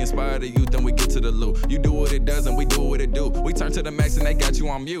truth. We inspire the youth and we get to the loot. You do what it does and we do what it do. We turn to the max and they got you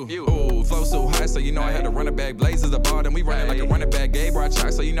on mute. Ooh, flow so high, so you know I had to run it back. Blazers a ball, then we running like a running back. Gabe brought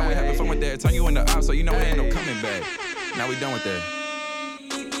chalk, so you know we having fun with that. Turn you into op, so you know it ain't no coming back. Now we done with that.